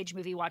Nick Cage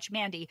movie, watch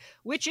Mandy,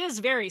 which is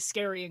very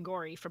scary and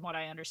gory from what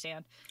I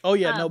understand. Oh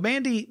yeah, no,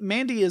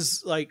 Mandy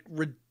is like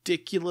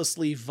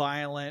ridiculously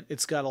violent.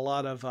 It's got a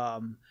lot of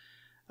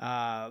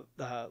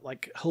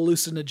like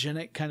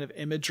hallucinogenic kind of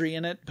imagery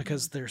in it,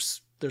 because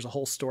there's a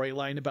whole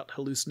storyline about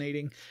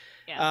hallucinating.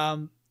 Yeah.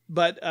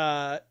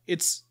 But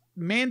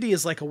Mandy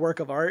is like a work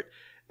of art,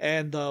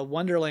 and the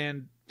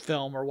Wonderland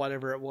film or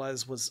whatever it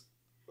was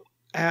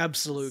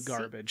absolute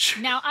garbage.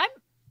 Now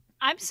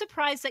I'm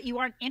surprised that you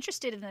aren't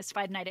interested in this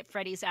Five Nights at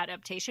Freddy's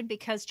adaptation,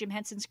 because Jim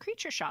Henson's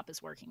Creature Shop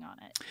is working on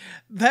it.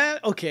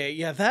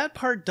 That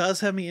part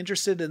does have me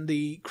interested in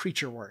the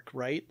creature work,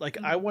 right? Like,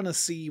 I want to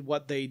see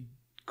what they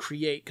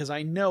create, because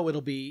I know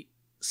it'll be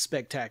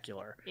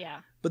spectacular. Yeah.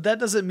 But that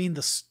doesn't mean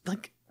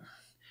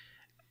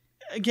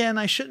again,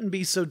 I shouldn't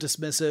be so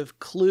dismissive.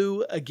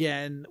 Clue,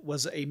 again,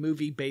 was a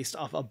movie based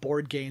off a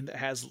board game that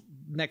has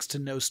next to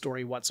no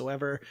story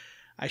whatsoever.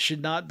 I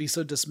should not be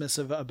so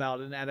dismissive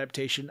about an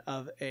adaptation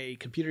of a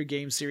computer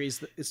game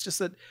series. It's just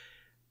that,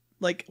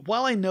 like,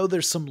 while I know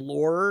there's some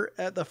lore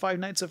at the Five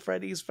Nights at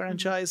Freddy's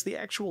franchise, the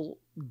actual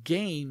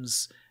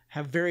games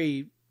have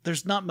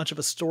there's not much of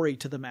a story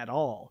to them at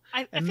all.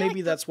 And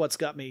maybe that's what's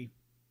got me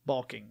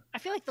balking. I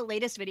feel like the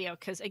latest video,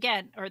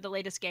 the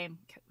latest game,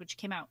 which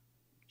came out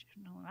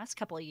in the last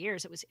couple of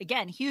years, it was,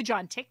 again, huge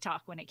on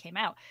TikTok when it came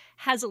out,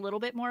 has a little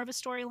bit more of a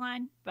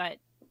storyline, but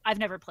I've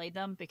never played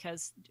them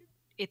because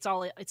it's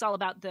all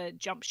about the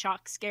jump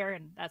shock scare,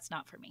 and that's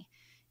not for me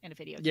in a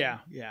video game.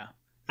 Yeah.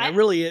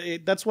 Really,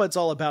 that's what it's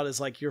all about, is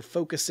like you're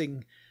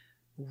focusing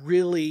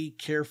really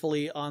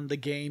carefully on the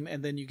game,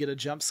 and then you get a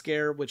jump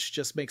scare, which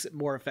just makes it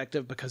more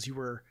effective because you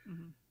were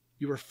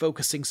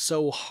focusing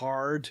so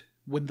hard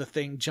when the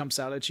thing jumps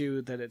out at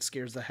you that it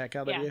scares the heck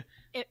out of you.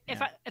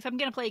 If I'm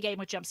going to play a game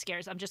with jump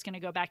scares, I'm just going to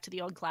go back to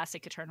the old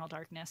classic Eternal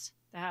Darkness.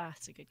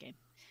 It's a good game.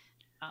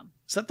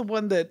 Is that the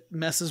one that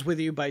messes with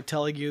you by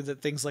telling you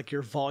that things like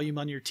your volume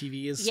on your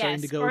TV is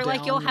starting to go down? Or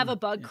like you'll have a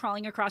bug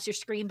crawling across your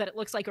screen, but it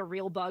looks like a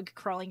real bug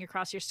crawling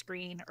across your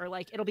screen. Or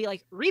like it'll be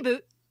like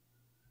reboot,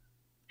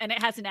 and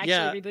it hasn't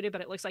actually rebooted, but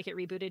it looks like it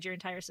rebooted your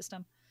entire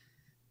system.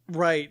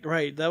 Right.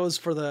 That was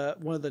for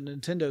one of the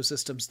Nintendo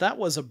systems. That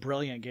was a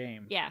brilliant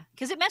game. Yeah,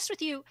 because it messed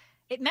with you.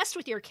 It messed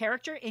with your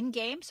character in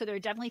game, so there are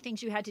definitely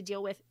things you had to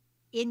deal with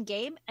in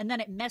game, and then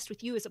it messed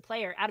with you as a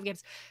player out of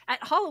games.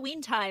 At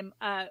Halloween time,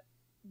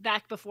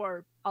 back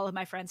before all of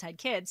my friends had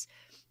kids,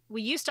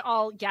 we used to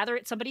all gather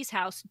at somebody's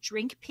house,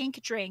 drink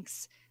pink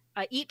drinks,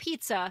 eat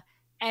pizza,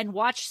 and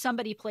watch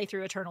somebody play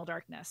through Eternal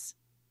Darkness.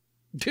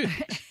 Dude.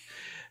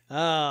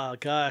 Oh,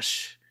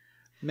 gosh.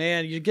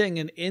 Man, you're getting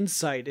an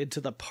insight into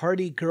the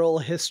party girl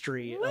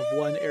history of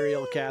one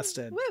Ariel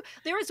Caston. Woo!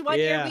 There was one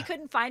year we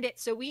couldn't find it,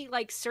 so we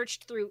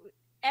searched through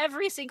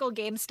every single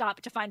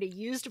GameStop to find a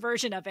used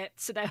version of it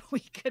so that we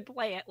could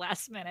play it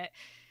last minute.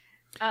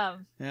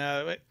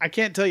 I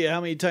can't tell you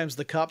how many times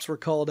the cops were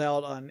called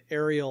out on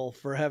Ariel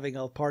for having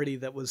a party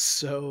that was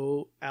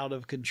so out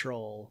of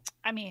control.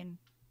 I mean,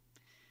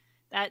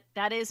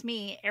 that is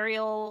me,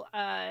 Ariel,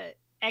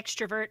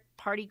 extrovert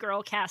party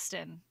girl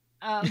Caston.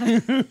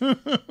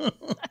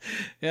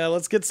 Yeah,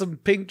 let's get some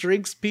pink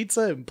drinks,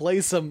 pizza, and play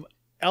some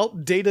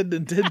outdated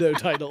Nintendo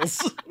titles.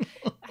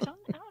 I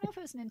don't know if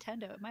it was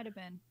Nintendo. It might have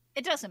been.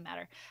 It doesn't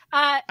matter.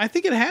 I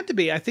think it had to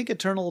be. I think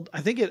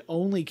it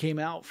only came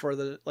out for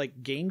the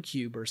like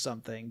GameCube or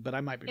something, but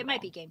I might be wrong. It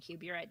might be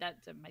GameCube. You're right. That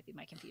might be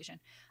my confusion.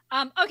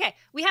 Okay,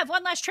 we have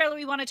one last trailer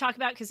we want to talk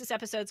about because this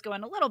episode's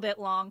going a little bit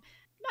long.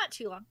 Not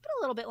too long, but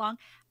a little bit long.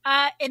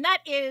 And that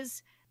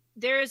is,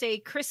 there's a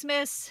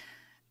Christmas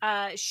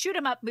shoot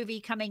 'em up movie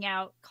coming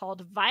out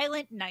called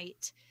Violent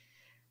Night.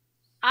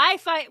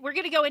 We're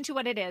going to go into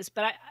what it is,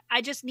 but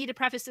I just need to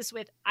preface this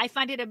with, I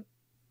find it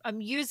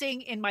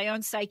amusing in my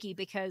own psyche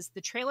because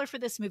the trailer for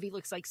this movie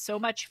looks like so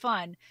much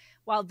fun,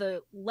 while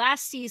the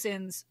last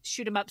season's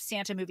shoot 'em up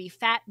Santa movie,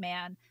 Fat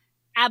Man,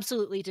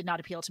 absolutely did not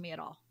appeal to me at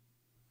all.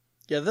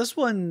 Yeah, this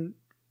one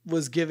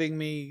was giving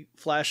me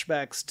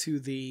flashbacks to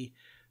the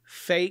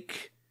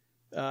fake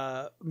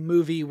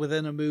movie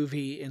within a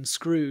movie in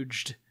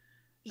Scrooged.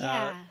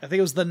 Yeah. I think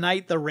it was The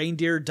Night the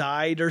Reindeer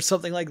Died or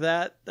something like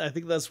that. I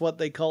think that's what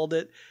they called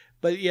it.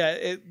 But yeah,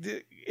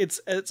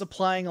 it's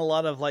applying a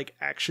lot of like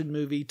action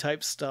movie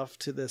type stuff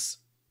to this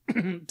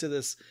to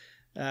this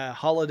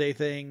holiday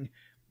thing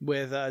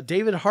with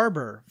David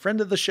Harbour, friend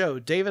of the show,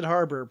 David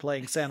Harbour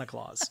playing Santa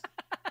Claus.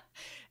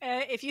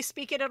 If you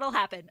speak it, it'll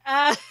happen.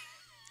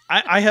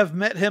 I have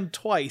met him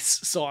twice,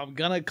 so I'm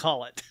gonna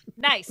call it.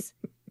 Nice.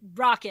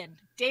 Rockin'.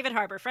 David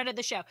Harbour, friend of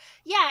the show.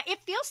 Yeah, it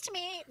feels to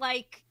me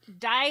like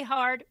Die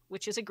Hard,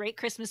 which is a great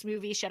Christmas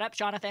movie. Shut up,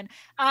 Jonathan.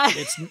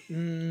 It's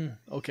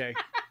okay.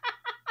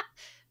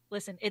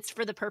 Listen, it's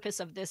for the purpose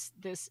of this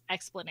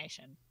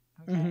explanation.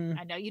 Okay? Mm-hmm.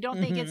 I know you don't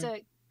think it's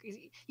a...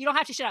 You don't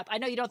have to shut up. I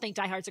know you don't think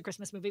Die Hard's a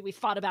Christmas movie. We've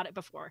fought about it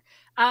before.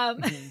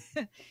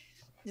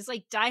 It's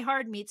like Die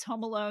Hard meets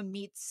Home Alone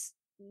meets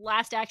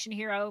Last Action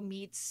Hero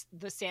meets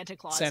the Santa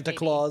Claus. Santa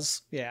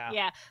Claus, yeah.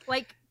 Yeah,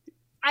 like,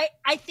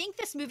 I think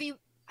this movie...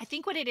 I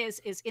think what it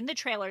is in the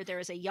trailer, there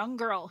is a young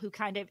girl who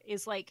kind of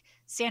is like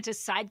Santa's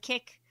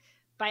sidekick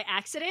by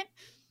accident.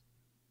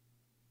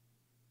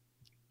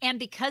 And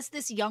because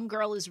this young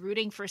girl is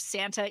rooting for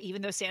Santa,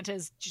 even though Santa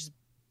is just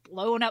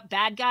blowing up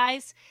bad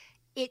guys,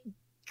 it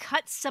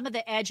cuts some of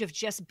the edge of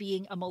just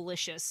being a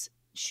malicious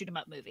shoot 'em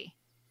up movie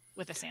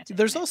with a Santa.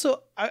 There's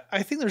also,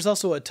 I think there's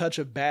also a touch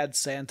of bad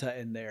Santa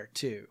in there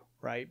too,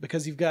 right?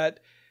 Because you've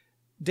got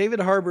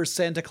David Harbour's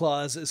Santa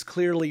Claus is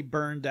clearly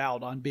burned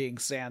out on being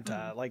Santa.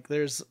 Mm-hmm. Like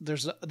there's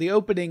the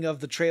opening of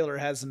the trailer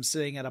has him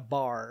sitting at a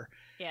bar,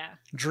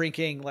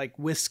 drinking like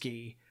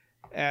whiskey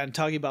and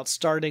talking about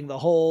starting the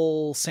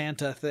whole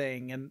Santa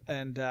thing,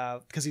 and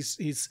because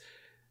he's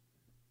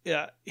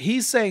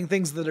saying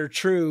things that are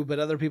true, but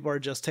other people are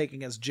just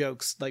taking as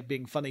jokes, like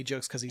being funny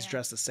jokes because he's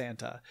dressed as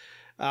Santa,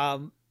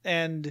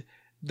 and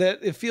that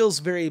it feels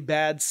very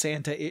bad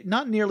Santa.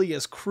 Not nearly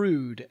as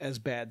crude as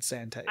bad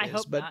Santa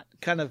is, but not.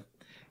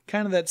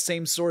 kind of that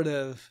same sort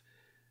of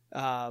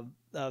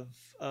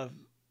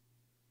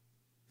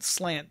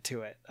slant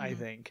to it, I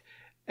think.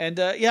 And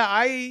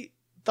I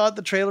thought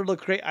the trailer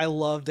looked great. I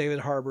love David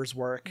Harbour's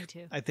work. Me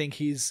too. I think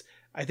he's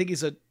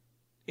an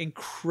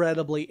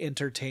incredibly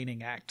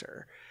entertaining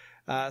actor.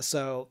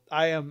 So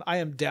I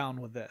am down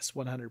with this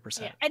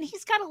 100%. Yeah. And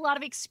he's got a lot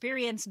of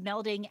experience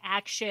melding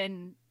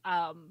action,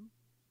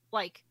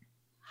 like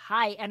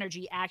high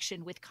energy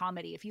action with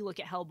comedy. If you look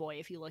at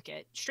Hellboy, if you look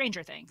at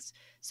Stranger Things.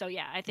 So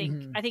yeah, I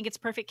think it's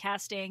perfect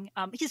casting.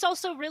 He's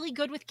also really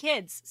good with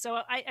kids. So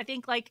I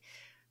think like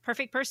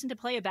perfect person to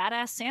play a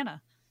badass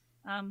Santa.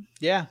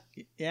 Yeah.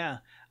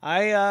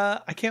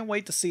 I can't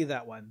wait to see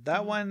that one.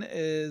 That one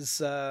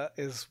is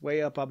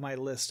way up on my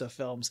list of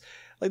films.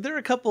 Like there are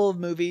a couple of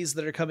movies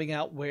that are coming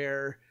out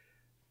where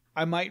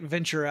I might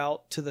venture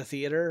out to the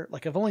theater.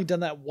 Like I've only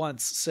done that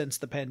once since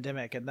the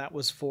pandemic, and that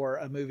was for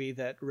a movie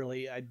that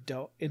really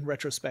in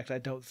retrospect, I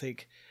don't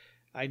think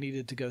I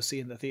needed to go see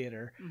in the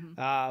theater.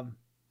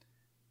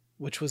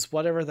 Which was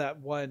whatever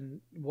that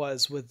one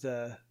was with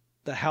the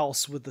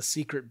house with the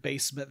secret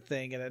basement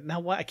thing in it.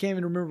 Now I can't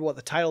even remember what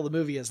the title of the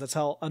movie is. That's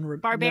how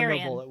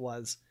unmemorable it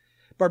was.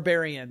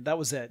 Barbarian. That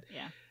was it.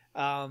 Yeah.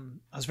 I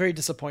was very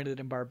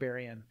disappointed in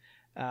Barbarian.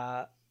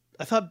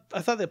 I thought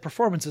the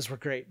performances were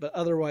great, but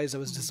otherwise I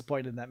was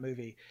disappointed in that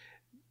movie.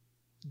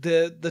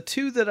 The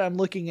two that I'm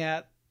looking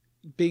at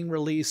being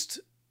released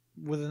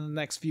within the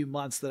next few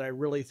months that I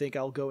really think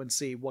I'll go and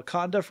see,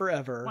 Wakanda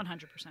Forever.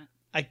 100%.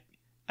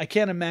 I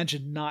can't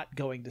imagine not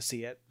going to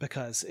see it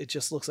because it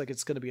just looks like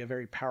it's going to be a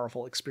very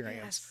powerful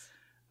experience.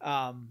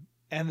 Yes.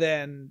 And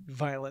then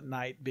Violent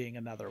Night being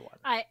another one.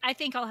 I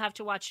think I'll have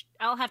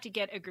to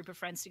get a group of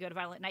friends to go to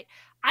Violent Night.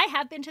 I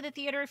have been to the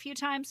theater a few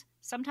times.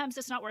 Sometimes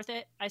it's not worth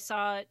it. I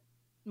saw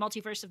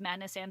Multiverse of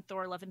Madness and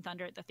Thor Love and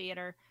Thunder at the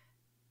theater.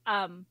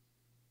 And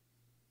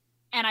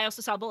I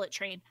also saw Bullet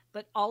Train.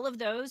 But all of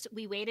those,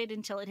 we waited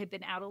until it had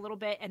been out a little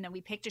bit, and then we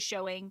picked a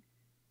showing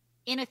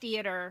in a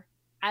theater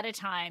at a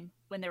time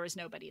when there was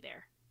nobody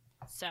there.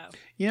 So,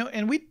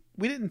 and we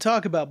didn't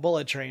talk about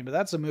Bullet Train, but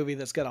that's a movie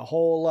that's got a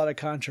whole lot of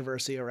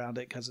controversy around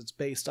it because it's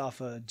based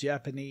off a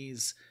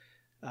Japanese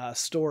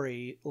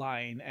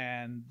storyline,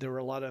 and there were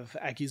a lot of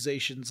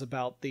accusations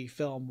about the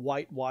film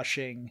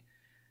whitewashing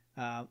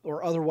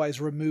or otherwise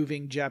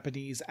removing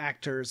Japanese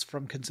actors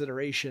from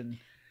consideration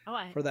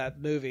for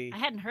that movie. I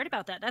hadn't heard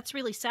about that. That's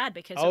really sad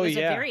because it Oh, was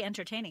yeah. a very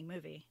entertaining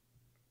movie.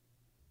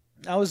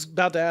 I was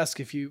about to ask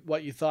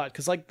what you thought,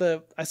 because like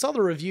I saw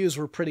the reviews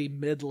were pretty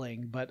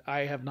middling, but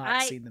I have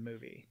not seen the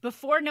movie.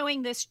 Before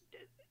knowing this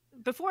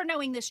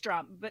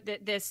drama, but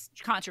this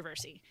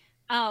controversy,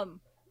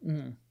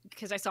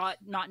 because I saw it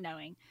not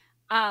knowing,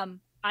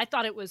 I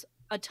thought it was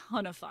a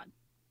ton of fun.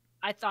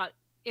 I thought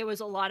it was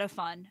a lot of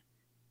fun.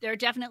 There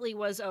definitely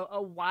was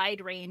a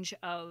wide range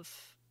of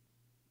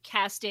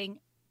casting,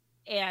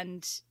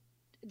 and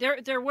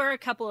there were a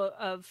couple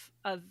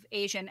of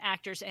Asian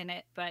actors in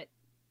it, but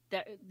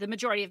the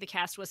majority of the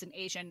cast wasn't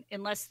Asian,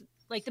 unless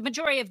like the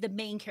majority of the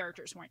main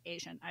characters weren't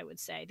Asian. I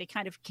would say they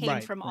kind of came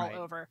from all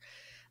over.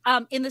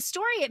 In the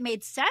story, it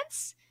made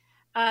sense.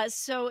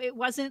 So it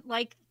wasn't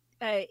like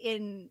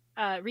in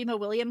Remo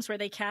Williams where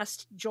they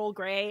cast Joel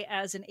Grey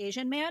as an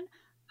Asian man.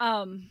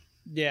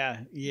 Yeah.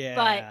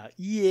 But,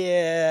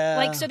 yeah.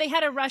 Like, so they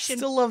had a Russian.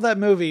 Still love that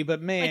movie,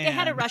 but man, like they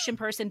had a Russian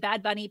person.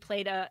 Bad Bunny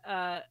played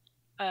a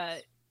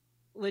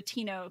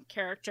Latino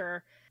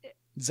character.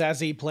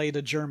 Zazie played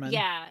a German.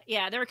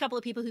 Yeah. There were a couple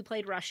of people who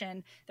played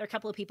Russian. There were a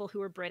couple of people who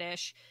were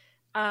British.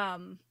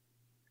 There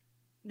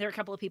were a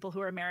couple of people who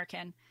were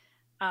American.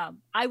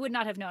 I would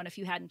not have known if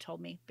you hadn't told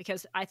me,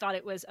 because I thought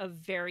it was a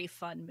very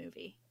fun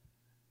movie.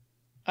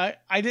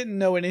 I didn't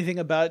know anything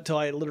about it till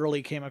I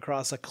literally came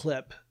across a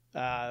clip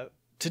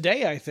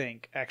today, I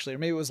think, actually, or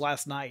maybe it was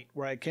last night,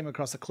 where I came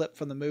across a clip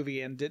from the movie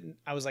and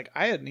I was like,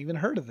 I hadn't even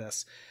heard of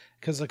this.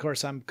 Because, of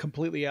course, I'm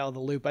completely out of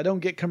the loop. I don't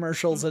get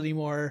commercials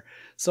anymore,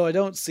 so I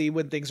don't see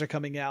when things are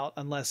coming out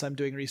unless I'm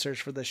doing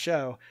research for the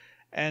show.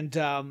 And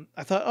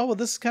I thought, oh, well,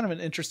 this is kind of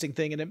an interesting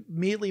thing. And it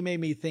immediately made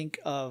me think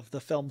of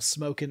the film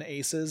Smokin'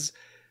 Aces,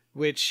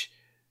 which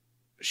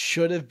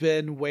should have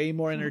been way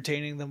more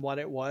entertaining than what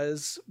it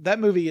was. That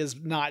movie is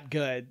not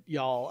good,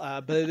 y'all,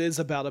 but it is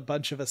about a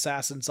bunch of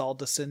assassins all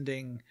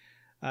descending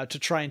to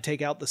try and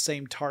take out the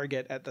same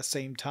target at the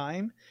same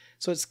time.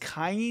 So it's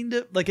kind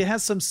of like, it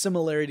has some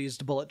similarities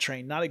to Bullet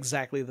Train, not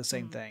exactly the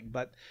same thing,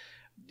 but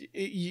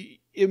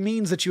it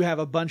means that you have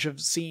a bunch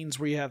of scenes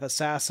where you have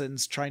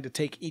assassins trying to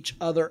take each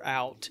other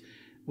out,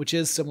 which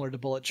is similar to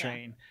Bullet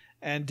Train.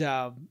 Yeah. And,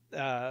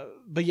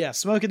 but yeah,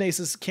 Smokin'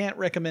 Aces, can't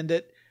recommend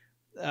it.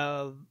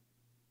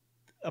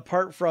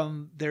 Apart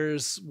from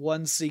there's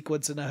one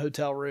sequence in a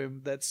hotel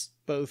room that's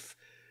both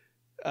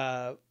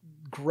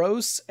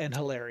gross and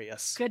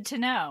hilarious. Good to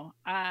know.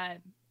 I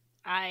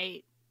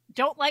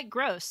don't like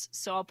gross,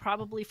 so I'll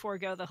probably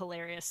forego the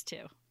hilarious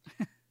too.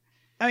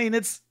 I mean,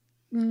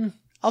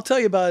 I'll tell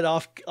you about it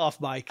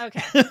off mic.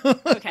 Okay.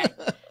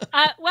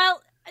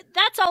 Well,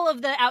 that's all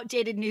of the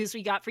outdated news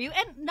we got for you,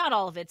 and not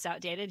all of it's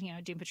outdated. You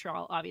know, Doom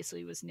Patrol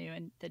obviously was new,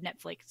 and the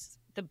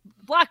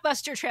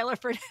blockbuster trailer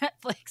for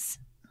Netflix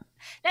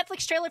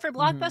trailer for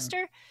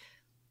Blockbuster.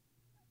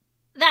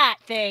 That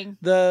thing.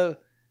 The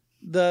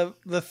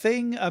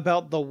thing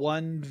about the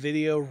one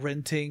video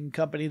renting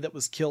company that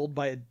was killed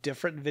by a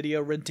different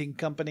video renting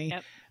company.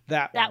 Yep.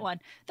 That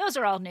one. Those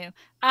are all new.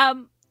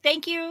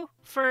 Thank you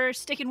for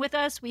sticking with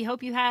us. We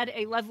hope you had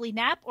a lovely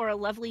nap or a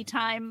lovely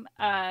time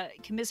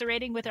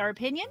commiserating with our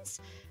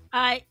opinions.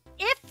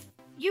 If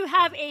you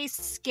have a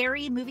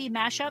scary movie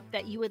mashup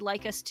that you would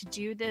like us to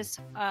do this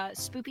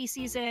spoopy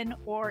season,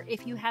 or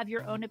if you have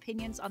your own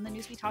opinions on the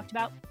news we talked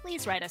about,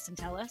 please write us and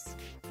tell us.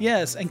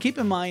 Yes, and keep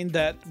in mind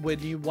that when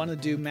you want to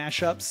do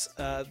mashups,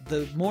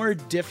 the more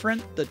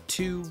different the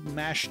two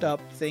mashed up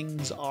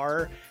things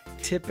are,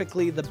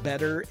 typically the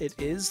better it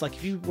is. Like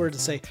if you were to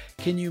say,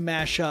 can you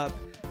mash up,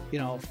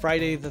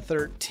 Friday the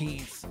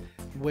 13th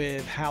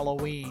with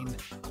Halloween?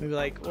 We'd be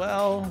like,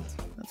 well,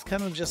 that's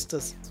kind of just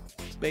a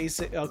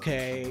basic,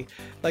 okay.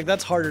 Like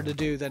that's harder to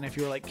do than if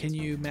you were like, can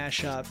you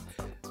mash up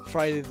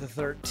Friday the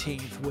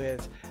 13th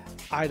with,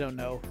 I don't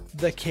know,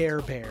 the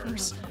Care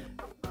Bears?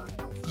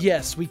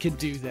 Yes, we could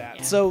do that.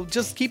 Yeah. So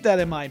just keep that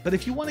in mind. But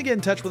if you want to get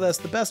in touch with us,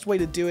 the best way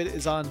to do it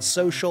is on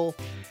social.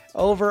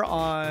 Over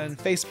on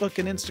Facebook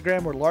and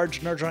Instagram, we're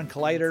Large Nerdron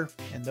Collider.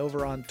 And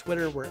over on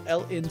Twitter, we're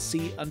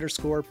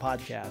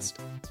LNC_podcast.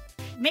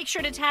 Make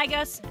sure to tag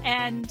us.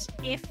 And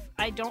if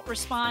I don't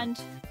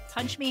respond,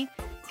 punch me,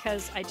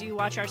 because I do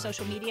watch our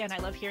social media and we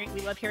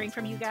love hearing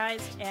from you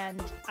guys.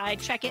 And I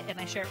check it and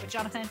I share it with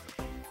Jonathan.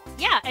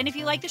 Yeah. And if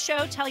you like the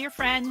show, tell your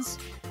friends,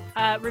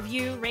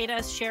 review, rate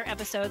us, share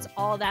episodes,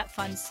 all that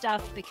fun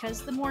stuff,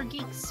 because the more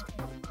geeks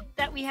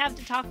that we have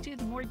to talk to,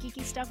 the more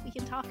geeky stuff we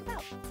can talk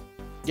about.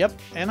 Yep,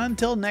 and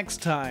until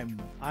next time,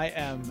 I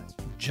am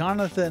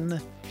Jonathan,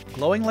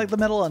 glowing like the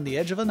metal on the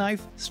edge of a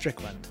knife,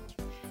 Strickland.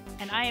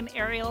 And I am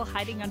Ariel,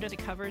 hiding under the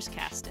covers,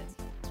 Caston.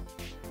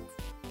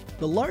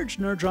 The Large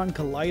Nerdron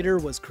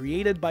Collider was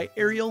created by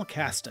Ariel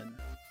Caston,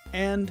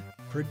 and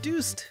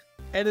produced,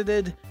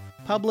 edited,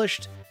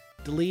 published,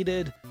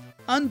 deleted,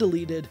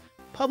 undeleted,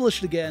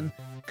 published again,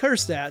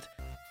 cursed at,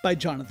 by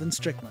Jonathan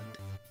Strickland.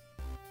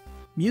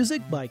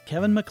 Music by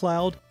Kevin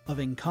MacLeod of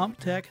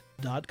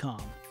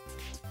Incomptech.com.